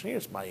option.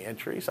 Here's my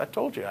entries. I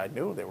told you I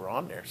knew they were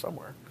on there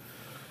somewhere.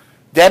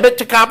 Debit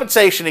to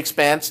compensation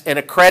expense and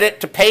a credit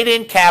to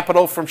paid-in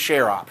capital from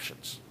share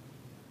options.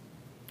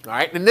 All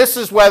right, and this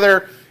is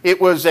whether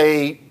it was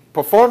a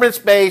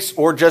performance-based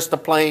or just a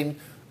plain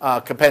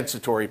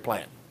compensatory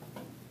plan.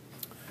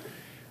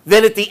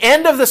 Then at the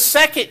end of the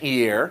second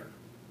year,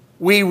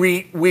 we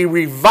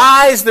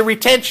revised the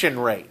retention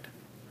rate.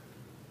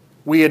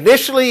 We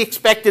initially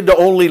expected to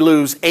only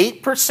lose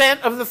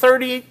 8% of the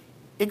 30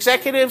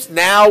 executives.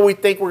 Now we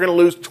think we're going to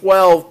lose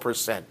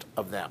 12%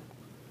 of them.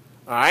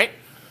 All right?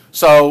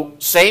 So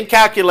same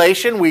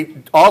calculation.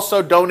 We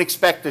also don't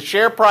expect the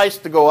share price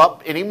to go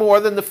up any more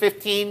than the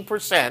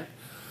 15%.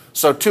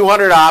 So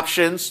 200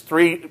 options,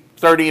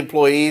 30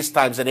 employees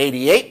times an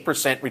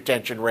 88%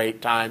 retention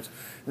rate times.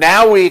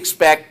 Now we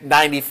expect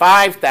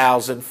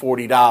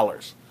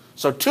 $95,040.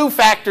 So two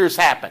factors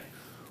happen.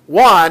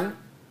 One,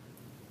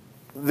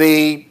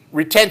 the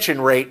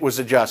retention rate was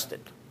adjusted.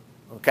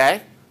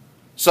 Okay?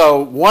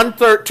 So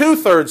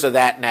 2/3 of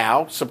that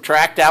now,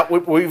 subtract out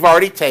what we've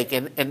already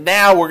taken, and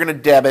now we're going to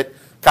debit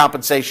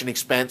compensation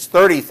expense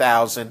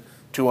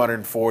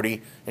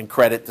 $30,240 and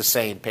credit the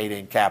same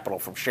paid-in capital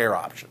from share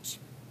options.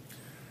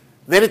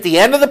 Then at the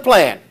end of the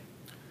plan,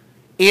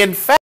 in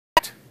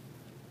fact,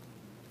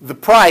 the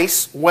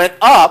price went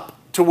up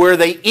to where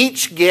they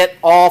each get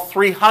all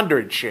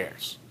 300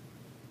 shares.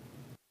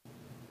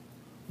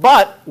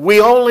 But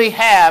we only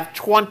have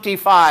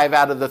 25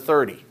 out of the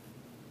 30.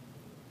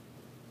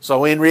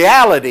 So in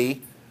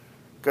reality,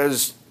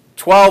 because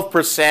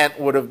 12%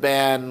 would have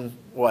been,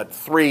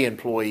 3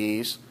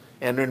 employees,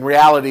 and in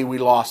reality we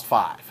lost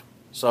 5.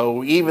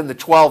 So even the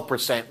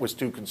 12% was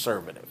too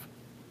conservative.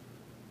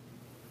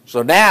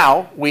 So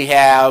now we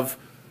have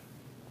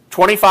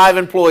 25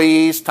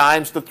 employees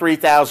times the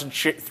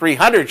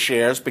 300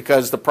 shares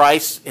because the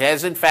price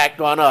has in fact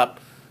gone up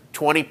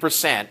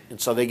 20%,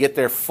 and so they get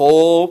their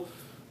full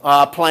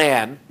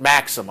plan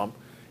maximum,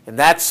 and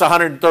that's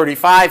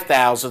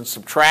 135,000.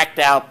 Subtract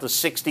out the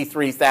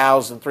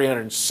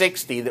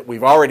 63,360 that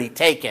we've already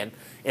taken,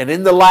 and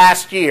in the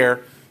last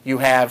year you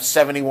have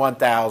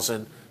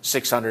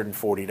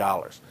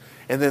 $71,640.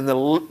 And then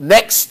the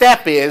next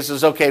step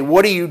is okay,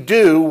 what do you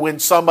do when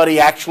somebody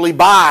actually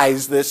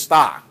buys this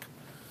stock?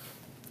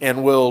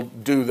 And we'll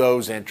do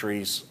those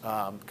entries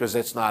because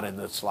it's not in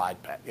the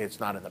slide pack. It's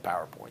not in the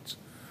PowerPoints.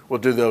 We'll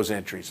do those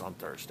entries on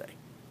Thursday.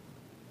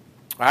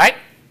 All right?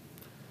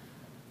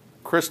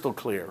 Crystal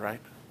clear, right?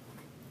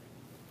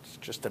 It's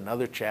just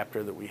another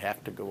chapter that we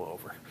have to go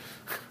over.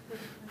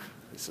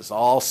 This is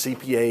all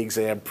CPA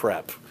exam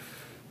prep.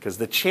 Because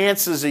the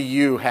chances of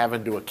you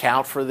having to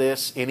account for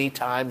this any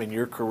time in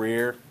your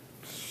career,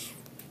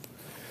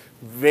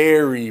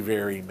 very,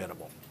 very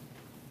minimal.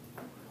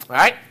 All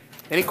right?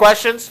 Any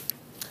questions?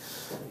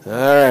 All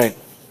right.